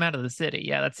moving the team out of the city.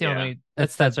 Yeah, that's the only.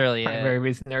 That's really primary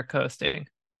reason they're coasting.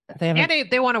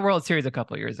 They won a World Series a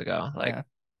couple years ago.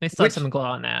 They still have some glow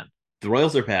on that. The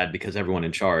Royals are bad because everyone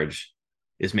in charge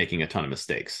is making a ton of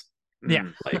mistakes. Yeah,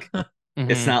 like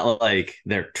it's not like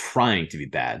they're trying to be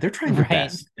bad. They're trying their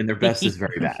best, and their best is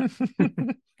very bad.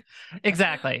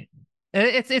 Exactly.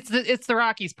 It's the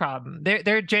Rockies' problem.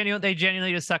 They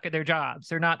genuinely just suck at their jobs.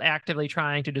 They're not actively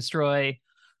trying to destroy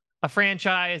a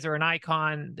franchise or an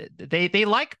icon. They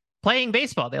like playing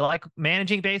baseball. They like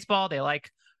managing baseball. They like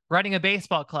running a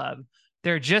baseball club.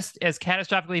 They're just as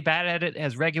catastrophically bad at it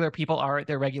as regular people are at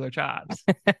their regular jobs.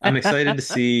 I'm excited to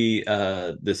see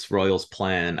this Royals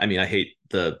plan. I mean, I hate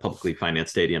the publicly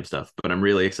financed stadium stuff, but I'm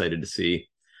really excited to see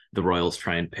the Royals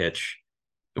try and pitch,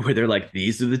 where they're like,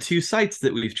 these are the two sites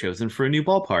that we've chosen for a new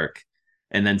ballpark,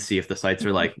 and then see if the sites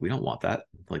are like, we don't want that.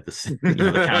 Like the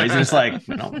counties are just like,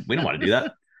 we don't want to do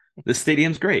that. This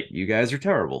stadium's great. You guys are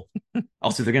terrible.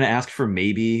 Also, they're going to ask for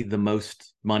maybe the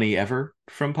most money ever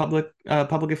from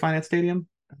publicly financed stadium.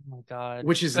 Oh my God.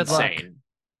 Which is Good luck. insane.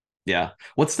 Yeah.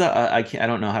 What's the I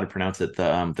don't know how to pronounce it.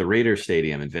 The Raiders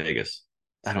Stadium in Vegas.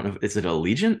 I don't know. Is it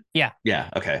Allegiant? Yeah. Yeah.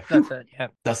 Okay. That's it. Yeah.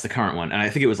 That's the current one, and I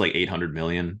think it was like 800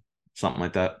 million, something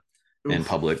like that, in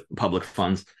public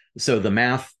funds. So the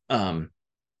math, the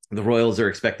Royals are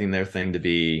expecting their thing to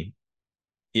be,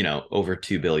 over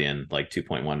 2 billion, like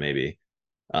 2.1 maybe,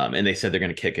 and they said they're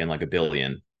going to kick in like $1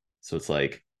 billion. So it's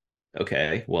like,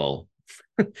 okay, well,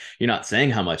 you're not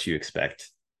saying how much you expect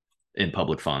in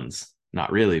public funds,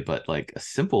 not really, but like a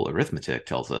simple arithmetic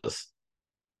tells us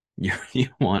you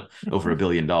want over $1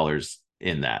 billion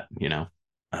in that,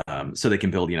 so they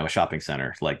can build, a shopping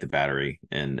center like the Battery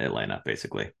in Atlanta,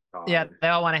 basically. Yeah, they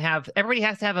all want to have. Everybody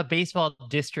has to have a baseball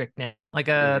district now, like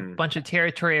a bunch of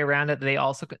territory around it. They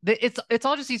also, it's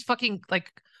all just these fucking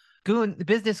like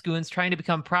business goons trying to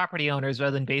become property owners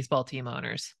rather than baseball team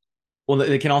owners. Well,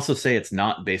 they can also say it's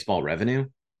not baseball revenue,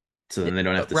 so then they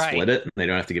don't have to split it, and they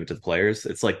don't have to give it to the players.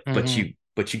 It's like, but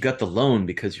you got the loan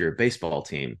because you're a baseball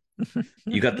team.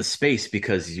 You got the space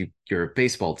because you're a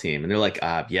baseball team, and they're like,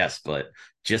 yes, but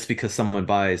just because someone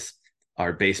buys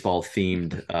our baseball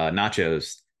themed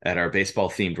nachos at our baseball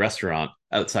themed restaurant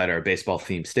outside our baseball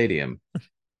themed stadium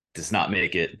does not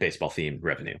make it baseball themed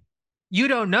revenue. You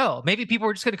don't know. Maybe people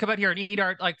are just going to come out here and eat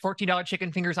our like $14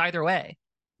 chicken fingers either way.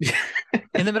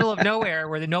 In the middle of nowhere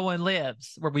where no one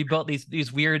lives, where we built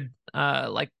these weird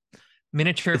like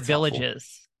miniature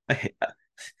villages. I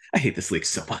hate this league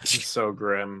so much. It's so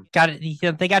grim.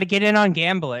 They got to get in on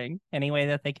gambling any way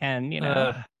that they can,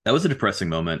 That was a depressing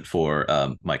moment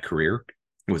for my career,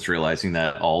 was realizing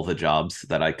that all the jobs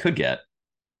that I could get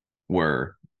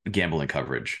were gambling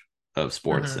coverage of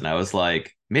sports. And I was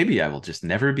like, maybe I will just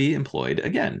never be employed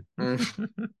again.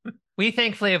 We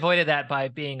thankfully avoided that by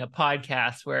being a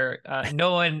podcast where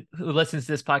no one who listens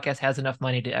to this podcast has enough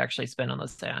money to actually spend on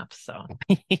those apps. So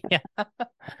yeah.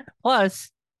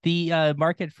 Plus, the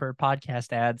market for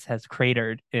podcast ads has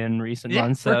cratered in recent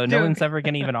months, so no one's ever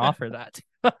going to even offer that.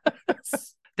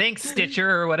 Thanks, Stitcher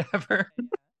or whatever.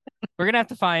 We're gonna have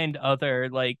to find other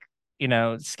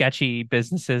sketchy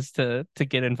businesses to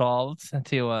get involved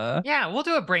to Yeah, we'll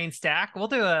do a brain stack. We'll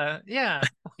do a yeah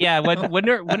when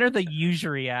are the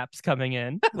usury apps coming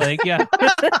in,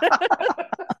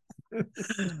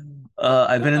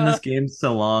 I've been in this game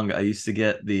so long. I used to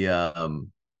get the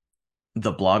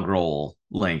blog roll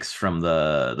links from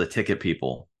the ticket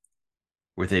people,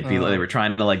 where they'd be they were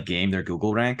trying to like game their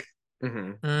Google rank,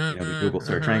 the Google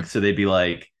search rank. So they'd be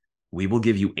like, we will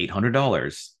give you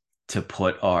 $800 to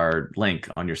put our link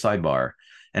on your sidebar.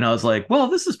 And I was like, well,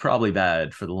 this is probably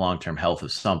bad for the long-term health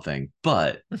of something,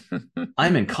 but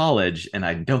I'm in college and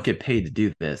I don't get paid to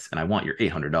do this, and I want your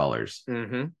 $800.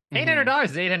 $800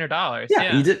 is $800.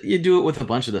 Yeah. You do it with a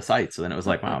bunch of the sites. So then it was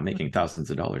like, wow, I'm making thousands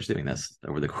of dollars doing this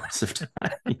over the course of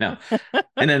time,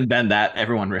 And then that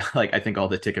everyone I think all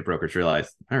the ticket brokers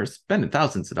realized they're spending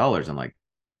thousands of dollars on like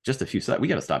just a few sites. We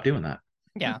got to stop doing that.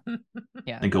 Yeah.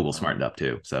 And Google smartened up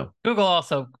too. So Google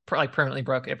also permanently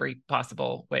broke every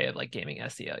possible way of like gaming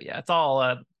SEO. Yeah, it's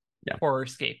all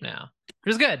horrorscape now,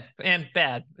 which is good and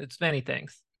bad. It's many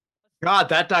things. God,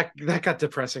 that got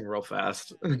depressing real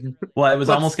fast. Well, I was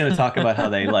almost going to talk about how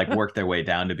they like worked their way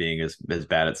down to being as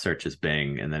bad at search as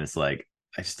Bing, and then it's like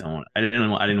I didn't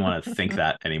want to think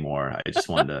that anymore. I just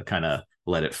wanted to kind of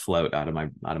let it float out of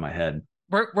my head.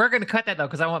 We're going to cut that though,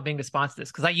 because I want Bing to sponsor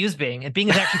this, because I use Bing and Bing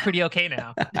is actually pretty okay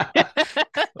now.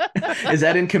 Is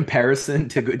that in comparison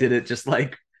to? Did it just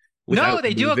like? No,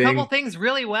 they do a couple things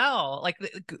really well.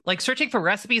 Like searching for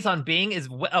recipes on Bing is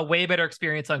a way better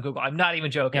experience on Google. I'm not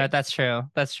even joking. Yeah, that's true.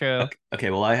 Okay,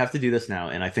 well, I have to do this now,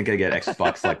 and I think I get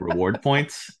Xbox like reward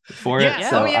points for it.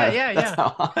 So yeah.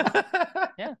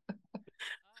 Yeah.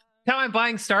 How I'm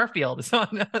buying Starfield is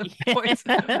on points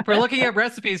for looking at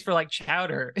recipes for like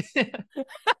chowder.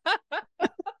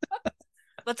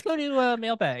 Let's go to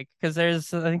mailbag, because I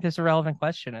think there's a relevant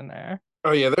question in there.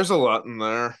 Oh yeah, there's a lot in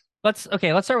there. Let's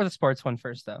start with the sports one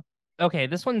first though. Okay,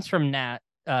 this one's from Nat,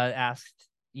 asked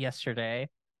yesterday.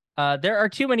 There are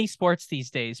too many sports these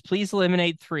days. Please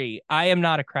eliminate 3. I am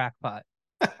not a crackpot.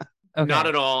 Okay. Not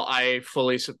at all. I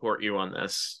fully support you on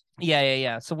this.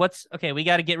 Yeah. So we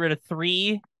got to get rid of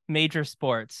 3 major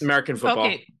sports. American football.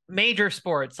 Okay, major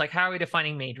sports. Like, how are we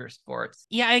defining major sports?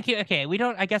 Yeah, okay.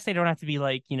 I guess they don't have to be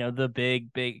like, the big,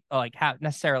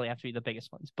 necessarily have to be the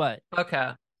biggest ones, but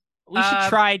okay. We should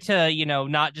try to,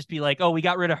 not just be like, oh, we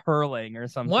got rid of hurling or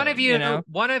something. One of you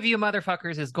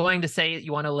motherfuckers is going to say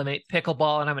you want to eliminate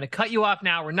pickleball, and I'm going to cut you off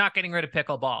now. We're not getting rid of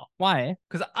pickleball. Why?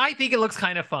 Because I think it looks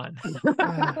kind of fun. No.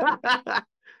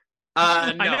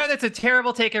 I know that's a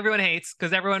terrible take everyone hates,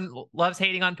 because everyone loves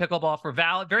hating on pickleball for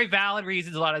very valid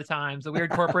reasons a lot of the times. The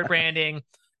weird corporate branding,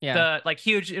 the like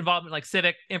huge involvement, like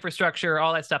civic infrastructure,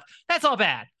 all that stuff. That's all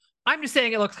bad. I'm just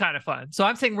saying it looks kind of fun. So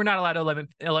I'm saying we're not allowed to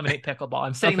eliminate pickleball.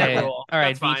 I'm saying that rule. All right,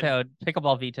 That's fine. vetoed.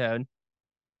 Pickleball vetoed.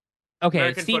 Okay,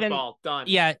 American Steven, football done.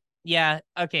 Yeah.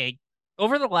 Okay.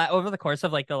 Over the course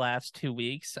of like the last 2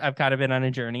 weeks, I've kind of been on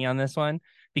a journey on this one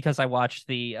because I watched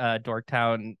the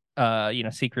Dorktown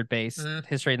secret base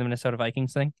history of the Minnesota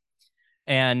Vikings thing.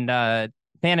 And man,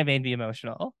 it made me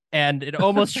emotional. And it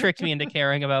almost tricked me into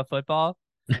caring about football.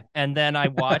 And then I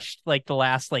watched like the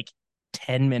last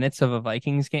 10 minutes of a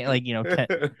Vikings game,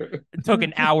 it took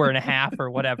an hour and a half or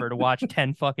whatever to watch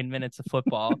 10 fucking minutes of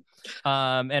football.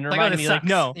 And it reminded me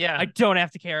no, I don't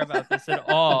have to care about this at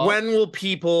all. When will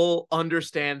people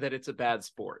understand that it's a bad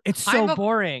sport? It's so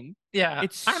boring. Yeah.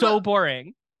 It's so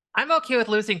boring. I'm okay with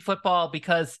losing football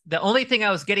because the only thing I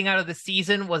was getting out of the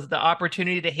season was the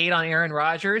opportunity to hate on Aaron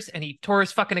Rodgers, and he tore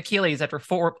his fucking Achilles after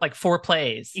four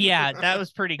plays. Yeah, that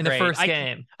was pretty in great. the first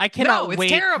game. I cannot wait.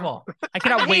 It's terrible. I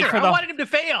cannot wait for I wanted him to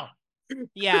fail.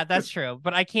 Yeah, that's true.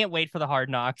 But I can't wait for the hard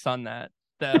knocks on that,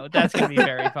 though. That's going to be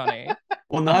very funny.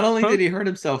 Well, not only did he hurt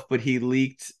himself, but he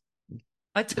leaked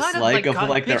a ton of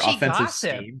their offensive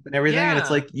scheme and everything. And it's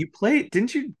like,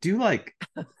 didn't you do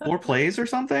 4 plays or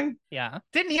something? Yeah.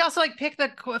 Didn't he also pick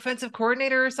the offensive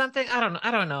coordinator or something? I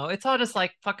don't know. It's all just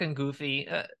fucking goofy.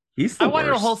 I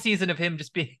wanted a whole season of him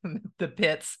just being the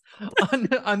pits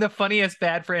on the funniest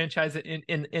bad franchise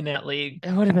in that league.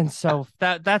 It would have been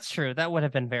that's true. That would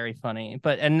have been very funny.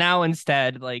 And now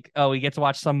instead, we get to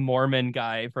watch some Mormon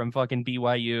guy from fucking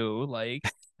BYU.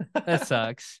 That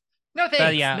sucks. No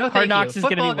thanks. No, Hard Knocks is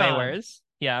going to be way worse.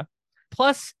 Yeah.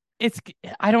 Plus,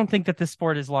 I don't think that this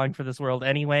sport is long for this world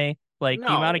anyway. The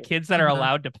amount of kids that are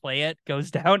allowed to play it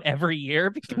goes down every year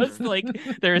because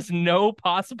there's no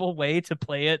possible way to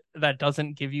play it that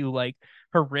doesn't give you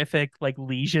horrific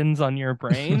lesions on your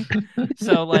brain.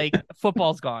 So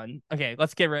football's gone. Okay,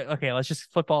 let's let's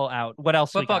just football out. What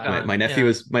else football we got? My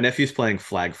nephew's playing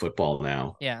flag football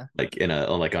now. Yeah.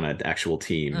 On an actual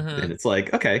team. And it's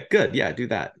okay, good. Yeah, do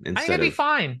that. I think it'd be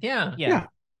fine. Yeah. Yeah.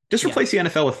 Just replace the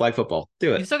NFL with flag football.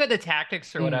 Do it. You still get the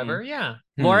tactics or whatever. Yeah.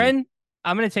 Lauren,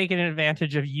 I'm going to take an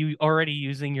advantage of you already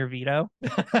using your veto.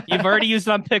 You've already used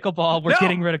it on pickleball. We're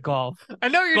getting rid of golf. I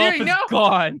know you're golf doing. Is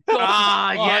gone.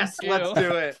 Yes, let's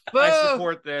do it. I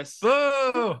support this.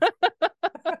 Boo.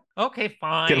 Okay,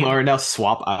 fine. Can Lauren now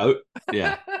swap out?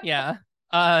 Yeah. Yeah.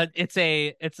 It's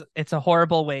a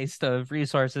horrible waste of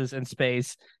resources and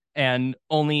space, and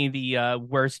only the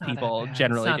worst people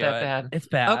generally do it. Bad. It's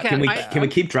bad. Okay. Can we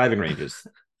keep driving ranges?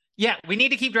 Yeah, we need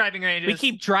to keep driving ranges. We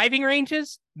keep driving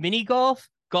ranges, mini golf,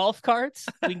 golf carts.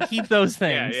 We can keep those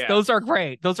things. Yeah. Those are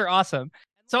great. Those are awesome.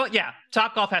 So yeah,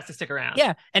 Top Golf has to stick around.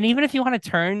 Yeah, and even if you want to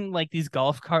turn these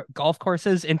golf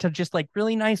courses into just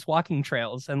really nice walking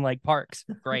trails and parks,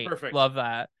 great. Perfect. Love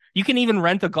that. You can even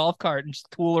rent a golf cart and just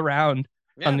tool around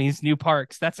on these new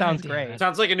parks. That sounds great.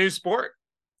 Sounds like a new sport.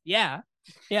 Yeah.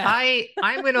 Yeah.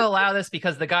 I'm going to allow this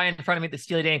because the guy in front of me at the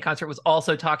Steely Dan concert was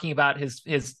also talking about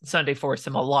his Sunday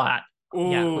foursome a lot.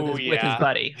 Ooh, with his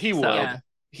buddy. He would. Yeah.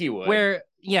 He would. Where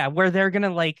they're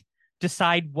gonna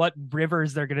decide what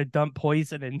rivers they're gonna dump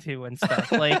poison into and stuff.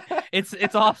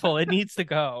 It's awful. It needs to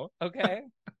go. Okay.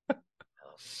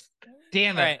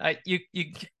 Damn it! Right.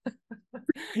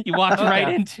 You walked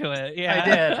right into it. Yeah, I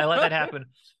did. I let that happen.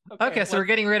 Okay, so we're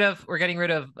getting rid of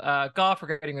golf.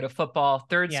 We're getting rid of football.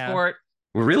 Third sport.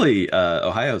 We're really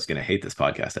Ohio's gonna hate this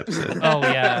podcast episode. Oh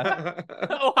yeah.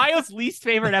 Ohio's least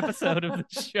favorite episode of the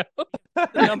show. The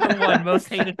 #1 most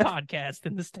hated podcast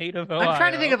in the state of Ohio. I'm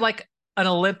trying to think of an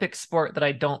Olympic sport that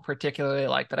I don't particularly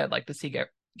like that I'd like to see get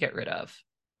rid of.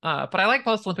 But I like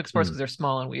most Olympic sports because they're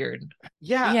small and weird.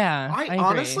 Yeah. I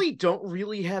honestly don't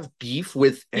really have beef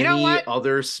with any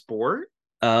other sport.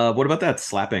 What about that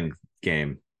slapping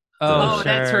game?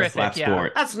 That's horrific. Slap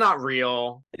sport. That's not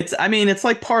real. It's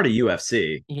part of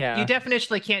UFC. Yeah. You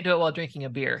definitionally can't do it while drinking a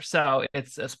beer, so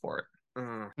it's a sport.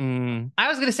 Mm. I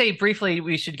was going to say briefly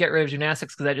we should get rid of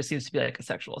gymnastics because that just seems to be a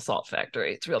sexual assault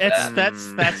factory. It's real bad.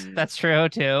 That's true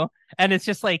too. And it's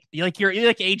just you're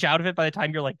age out of it by the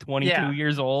time you're 22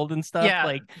 years old and stuff.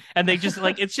 Yeah. And they just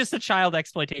it's just a child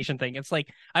exploitation thing. It's I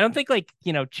don't think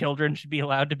children should be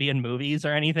allowed to be in movies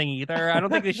or anything either. I don't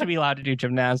think they should be allowed to do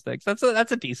gymnastics. That's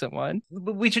a decent one.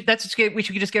 We should just get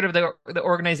rid of the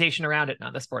organization around it,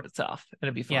 not the sport itself.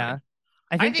 It'd be fine. Yeah.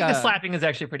 I think think the slapping is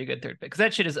actually a pretty good third pick because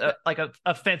that shit is like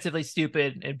offensively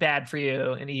stupid and bad for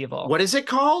you and evil. What is it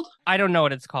called? I don't know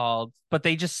what it's called, but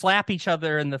they just slap each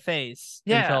other in the face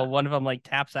until one of them like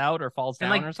taps out or falls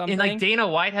down or something. And like Dana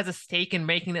White has a stake in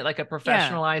making it like a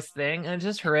professionalized thing, and it's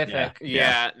just horrific.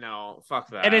 Yeah, no, fuck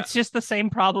that. And it's just the same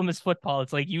problem as football.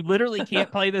 It's like you literally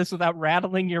can't play this without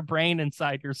rattling your brain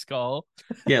inside your skull.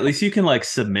 Yeah, at least you can like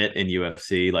submit in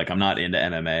UFC. Like I'm not into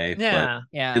MMA,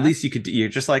 but at least you're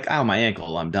just like, oh, my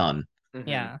ankle, I'm done. Mm-hmm.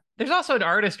 Yeah. There's also an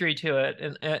artistry to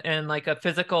it and like a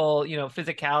physical,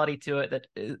 physicality to it that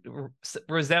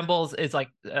resembles is like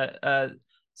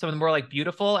some of the more like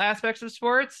beautiful aspects of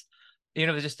sports.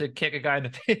 Just to kick a guy in the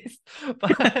face.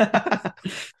 But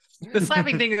the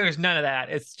slapping thing, there's none of that.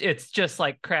 It's just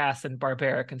like crass and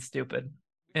barbaric and stupid.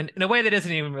 And in a way that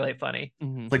isn't even really funny.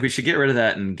 Mm-hmm. Like we should get rid of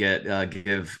that and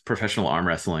give professional arm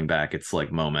wrestling back its like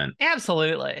moment.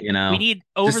 Absolutely. We need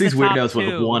over just these weirdos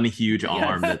with one huge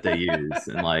arm that they use,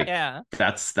 and like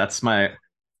that's my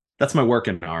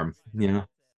working arm. Do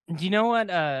you know what?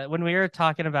 When we were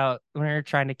trying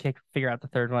to figure out the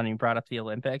third one, you brought up the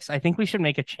Olympics. I think we should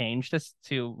make a change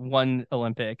to one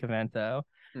Olympic event though.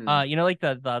 Like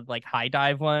the like high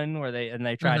dive one where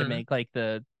they try to make like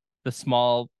the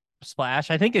small splash.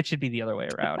 I think it should be the other way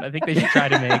around. I think they should try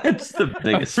to make it's the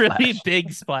biggest really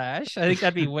big splash. I think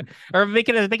that'd be or make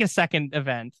a second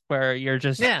event where you're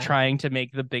just trying to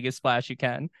make the biggest splash you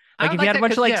can. Like if you had a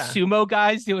bunch of like sumo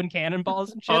guys doing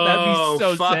cannonballs and shit, that'd be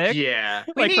so sick. Yeah.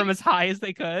 From as high as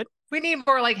they could. We need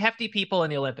more like hefty people in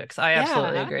the Olympics. I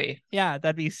absolutely agree. Yeah,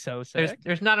 that'd be so sick.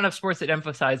 There's not enough sports that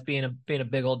emphasize being a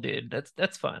big old dude.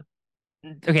 That's fun.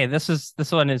 Okay, this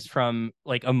one is from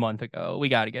like a month ago. We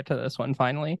got to get to this one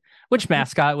finally. Which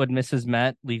mascot would Mrs.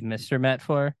 Met leave Mr. Met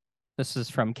for? This is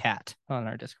from Kat on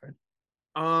our Discord.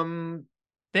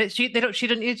 She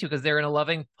didn't need to because they're in a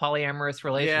loving polyamorous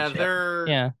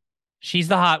relationship. She's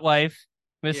the hot wife.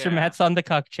 Mr. Met's on the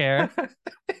cuck chair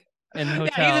in the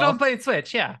hotel. Yeah, he's an on-plane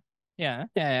switch. Yeah.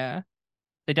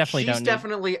 They definitely don't.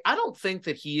 Definitely. I don't think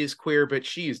that he is queer, but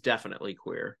she is definitely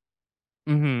queer.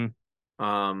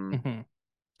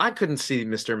 I couldn't see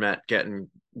Mr. Met getting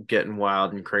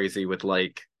wild and crazy with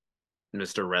like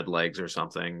Mr. Redlegs or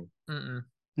something.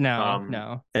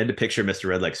 No. I had to picture Mr.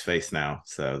 Redleg's face now,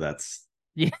 so that's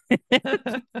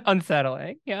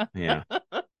unsettling. Yeah.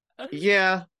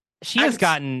 Yeah. She has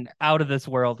gotten out of this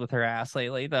world with her ass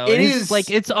lately, though. It's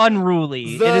like it's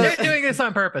unruly. They're doing this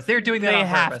on purpose. They're doing that on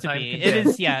purpose. They have to be. It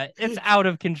is, it's out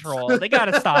of control. They got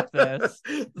to stop this.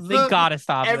 They got to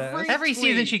stop this. Every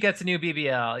season she gets a new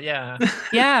BBL. Yeah.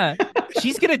 Yeah.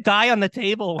 She's going to die on the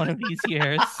table one of these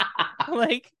years.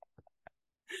 like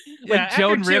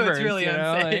Joan Rivers. It's really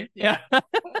unsafe.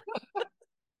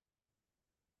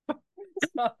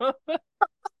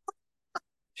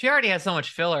 She already has so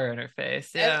much filler in her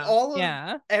face.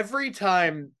 Yeah. Every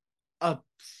time a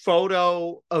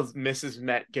photo of Mrs.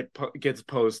 Met gets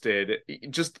posted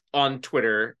just on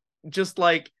Twitter, just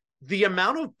like the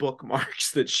amount of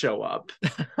bookmarks that show up.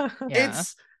 It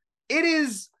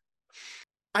is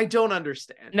I don't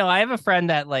understand. No, I have a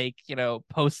friend that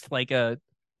posts like a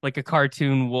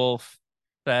cartoon wolf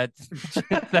that's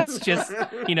just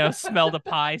smelled a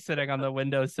pie sitting on the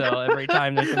windowsill every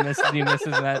time there's a new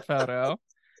Mrs. Met photo.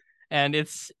 And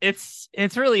it's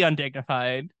really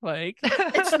undignified. Like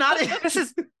it's not.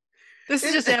 This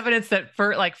is just evidence that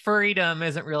furrydom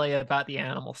isn't really about the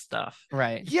animal stuff,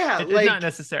 right? Yeah, not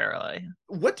necessarily.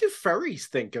 What do furries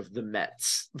think of the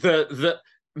Mets? The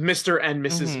Mr. and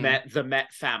Mrs. Met, the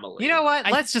Met family. You know what?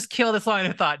 Let's just kill this line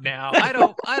of thought now. I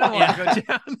don't want to go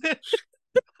down this.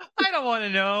 I don't want to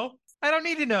know. I don't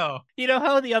need to know. You know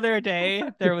how the other day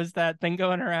there was that thing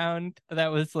going around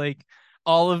that was like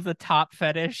all of the top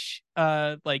fetish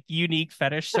unique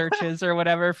fetish searches or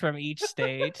whatever from each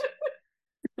state.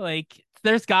 Like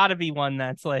there's got to be one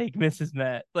that's like Mrs.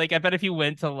 Met. Like I bet if you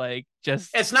went to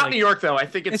it's not New York though. I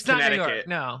think it's Connecticut. Not New York,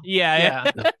 no. Yeah.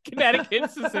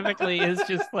 Connecticut specifically is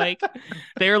just like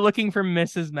they're looking for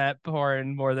Mrs. Met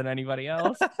porn more than anybody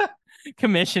else.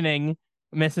 Commissioning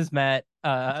Mrs. Met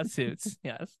suits.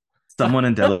 Yes. Someone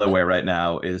in Delaware right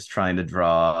now is trying to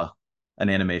draw an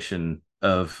animation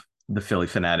of the Philly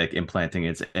Fanatic implanting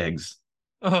its eggs.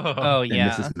 Oh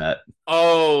yeah. Mrs. Met.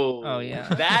 Oh yeah.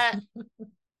 That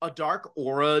a dark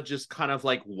aura just kind of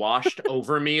like washed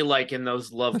over me, like in those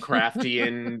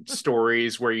Lovecraftian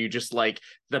stories where you just like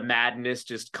the madness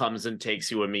just comes and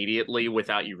takes you immediately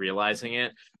without you realizing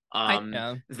it.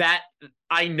 That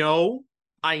I know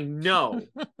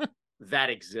that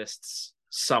exists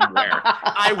somewhere.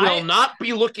 I will not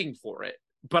be looking for it.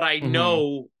 but I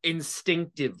know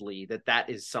instinctively that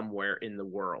is somewhere in the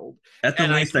world. At the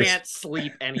and least, I can't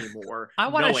sleep anymore. I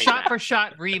want a knowing shot that. for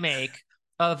shot remake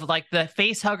of like the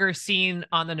face hugger scene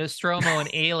on the Nostromo and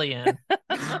Alien,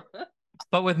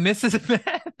 but with Mrs.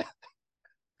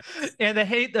 and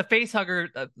the face hugger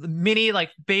mini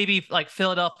like baby like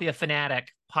Philadelphia fanatic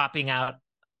popping out.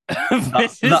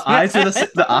 The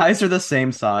eyes are the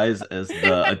same size as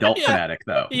the adult fanatic,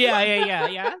 though.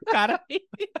 Yeah. Gotta be.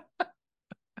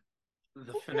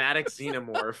 The fanatic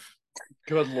xenomorph.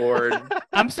 Good lord.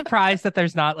 I'm surprised that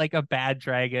there's not like a Bad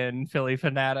Dragon Philly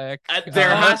fanatic.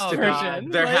 There has to version.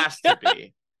 be. There has to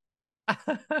be.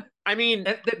 I mean,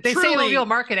 they truly, say Mobile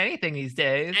market anything these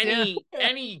days.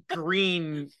 Any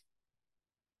green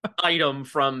item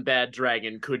from Bad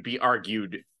Dragon could be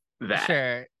argued that.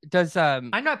 Sure. Does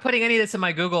I'm not putting any of this in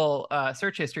my Google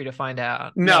search history to find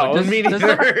out. No, does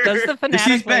the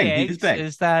fanatic lay He's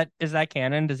eggs? Is that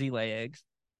canon? Does he lay eggs?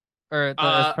 Or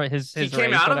his he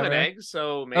came race, out whatever? of an egg,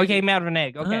 so maybe. Oh, he came out of an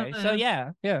egg. Okay, so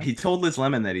yeah. He told Liz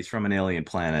Lemon that he's from an alien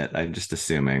planet. I'm just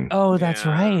assuming. Oh, that's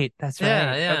right. That's right.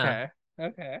 Yeah.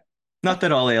 Okay. Not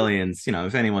that all aliens,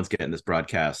 if anyone's getting this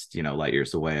broadcast, light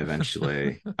years away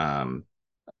eventually.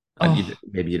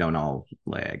 Maybe you don't all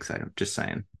lay eggs. I'm just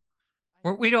saying.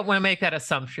 We don't want to make that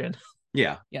assumption.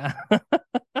 Yeah.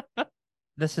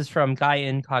 This is from Guy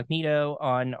Incognito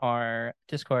on our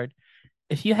Discord.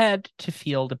 If you had to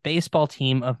field a baseball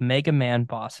team of Mega Man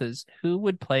bosses, who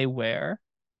would play where?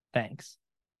 Thanks.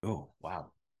 Oh,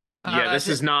 wow. Yeah, this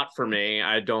is not for me.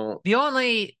 I don't. The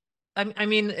only, I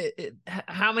mean,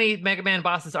 how many Mega Man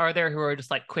bosses are there who are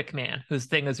just like Quick Man, whose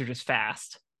things are just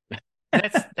fast?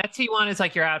 That's who you want is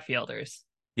like your outfielders.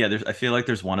 Yeah, I feel like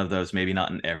there's one of those, maybe not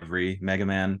in every Mega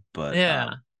Man, but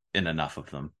in enough of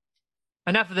them.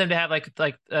 Enough of them to have like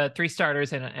 3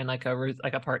 starters and like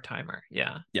a part timer.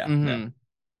 Yeah. Mm-hmm.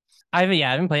 I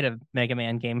haven't played a Mega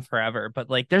Man game forever, but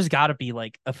like there's got to be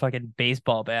like a fucking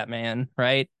baseball Batman,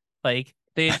 right? Like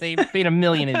they made a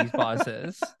million of these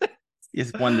bosses.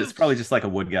 Is one that's probably just like a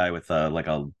wood guy with like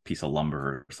a piece of lumber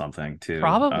or something too.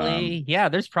 Probably,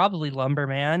 there's probably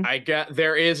Lumberman.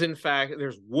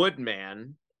 There's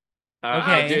Woodman.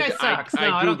 Okay, this guy sucks.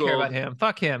 I don't care about him.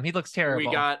 Fuck him. He looks terrible.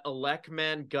 We got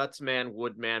Elecman, Gutsman,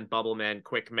 Woodman, Bubbleman,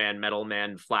 Quickman,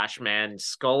 Metalman, Flashman,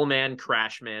 Skullman,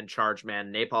 Crashman,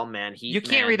 Chargeman, Napalm Heat. You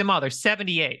can't read them all. There's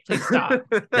 78. Please stop.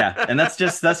 Yeah, and that's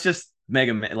just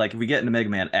Mega Man. Like if we get into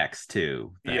Mega Man X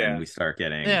too, then we start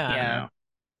getting. Yeah.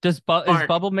 Is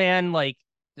Bubbleman like?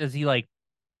 Is he like?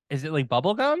 Is it like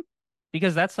bubblegum?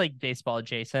 Because that's like baseball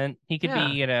adjacent. He could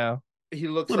be, He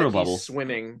looks literal like bubbles. he's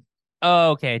swimming.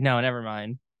 Oh, okay. No, never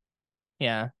mind.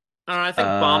 Yeah. I think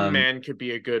Bomb Man could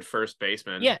be a good first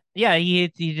baseman. Yeah. He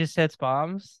just hits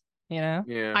bombs. Yeah.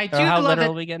 I do love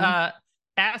that.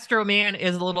 Astro Man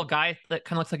is a little guy that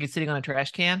kind of looks like he's sitting on a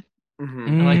trash can.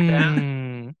 Mm-hmm. I like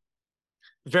that.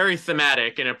 Very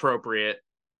thematic and appropriate.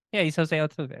 Yeah, he's Jose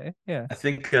Altuve. Yeah. I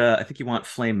think you want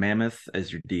Flame Mammoth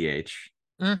as your DH.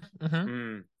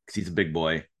 Because he's a big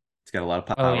boy. He's got a lot of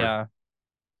power. Oh yeah.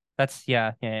 That's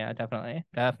definitely.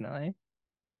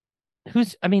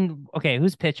 Who's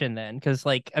pitching then? Because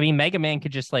Mega Man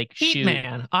could just shoot. Heat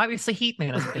Man. Obviously Heat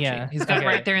Man is pitching. Yeah. He's got it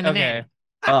right there in the name.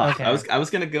 Okay. I was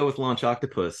gonna go with Launch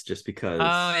Octopus just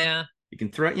because you can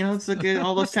throw it's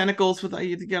all those tentacles with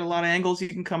you get a lot of angles you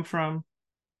can come from.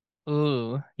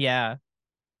 Ooh, yeah.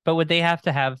 But would they have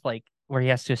to have where he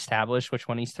has to establish which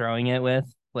one he's throwing it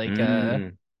with?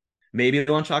 Maybe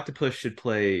Launch Octopus should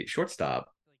play shortstop.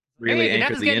 Really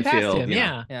anchor the infield.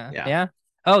 Yeah.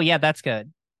 Oh yeah, that's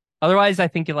good. Otherwise, I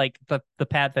think the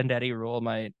Pat Vendetti rule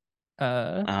might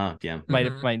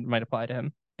might apply to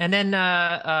him. And then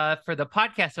for the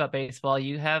podcast about baseball,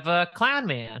 you have Clown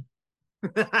Man.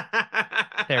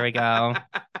 There we go.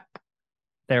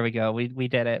 We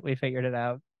did it. We figured it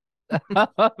out.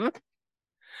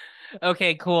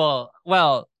 Okay, cool.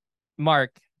 Well,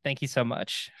 Mark, thank you so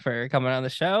much for coming on the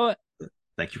show.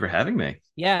 Thank you for having me.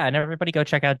 Yeah, and everybody go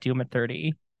check out Doom at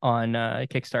 30 on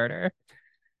Kickstarter.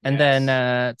 And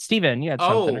then Steven, you had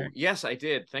something. Oh, yes, I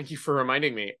did. Thank you for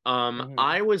reminding me.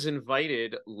 I was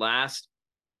invited I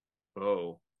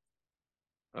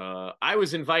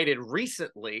was invited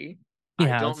recently.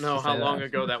 Yeah, I don't know how long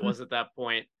ago that was at that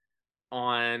point,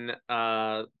 on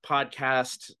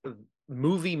podcast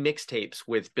movie mixtapes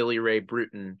with Billy Ray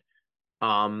Bruton.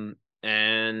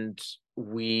 And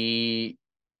we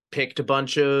picked a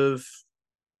bunch of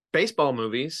baseball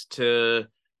movies to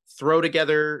throw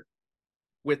together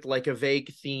with a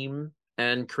vague theme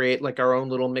and create our own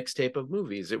little mixtape of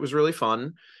movies. It was really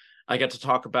fun. I got to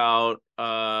talk about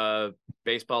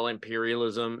baseball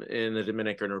imperialism in the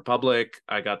Dominican Republic.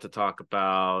 I got to talk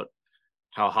about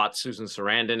how hot Susan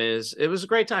Sarandon is. It was a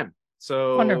great time.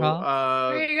 So Wonderful.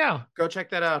 There you go. Go check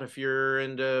that out if you're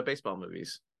into baseball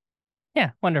movies.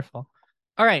 Yeah, wonderful.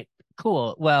 All right,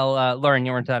 cool. Well, Lauren,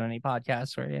 you weren't on any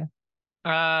podcasts, were you?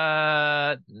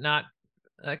 Not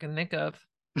I can think of.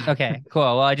 Okay, cool.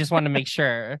 Well, I just wanted to make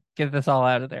sure, get this all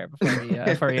out of there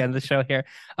before we end the show here.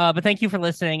 But thank you for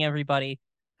listening, everybody.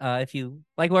 If you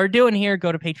like what we're doing here,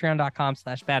 go to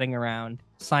patreon.com/battingaround.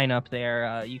 Sign up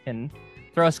there. You can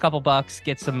throw us a couple bucks,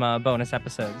 get some bonus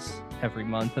episodes every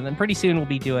month. And then pretty soon we'll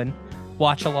be doing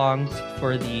watch-alongs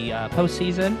for the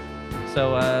postseason.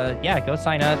 So, yeah, go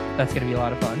sign up. That's going to be a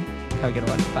lot of fun. Have a good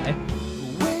one. Bye.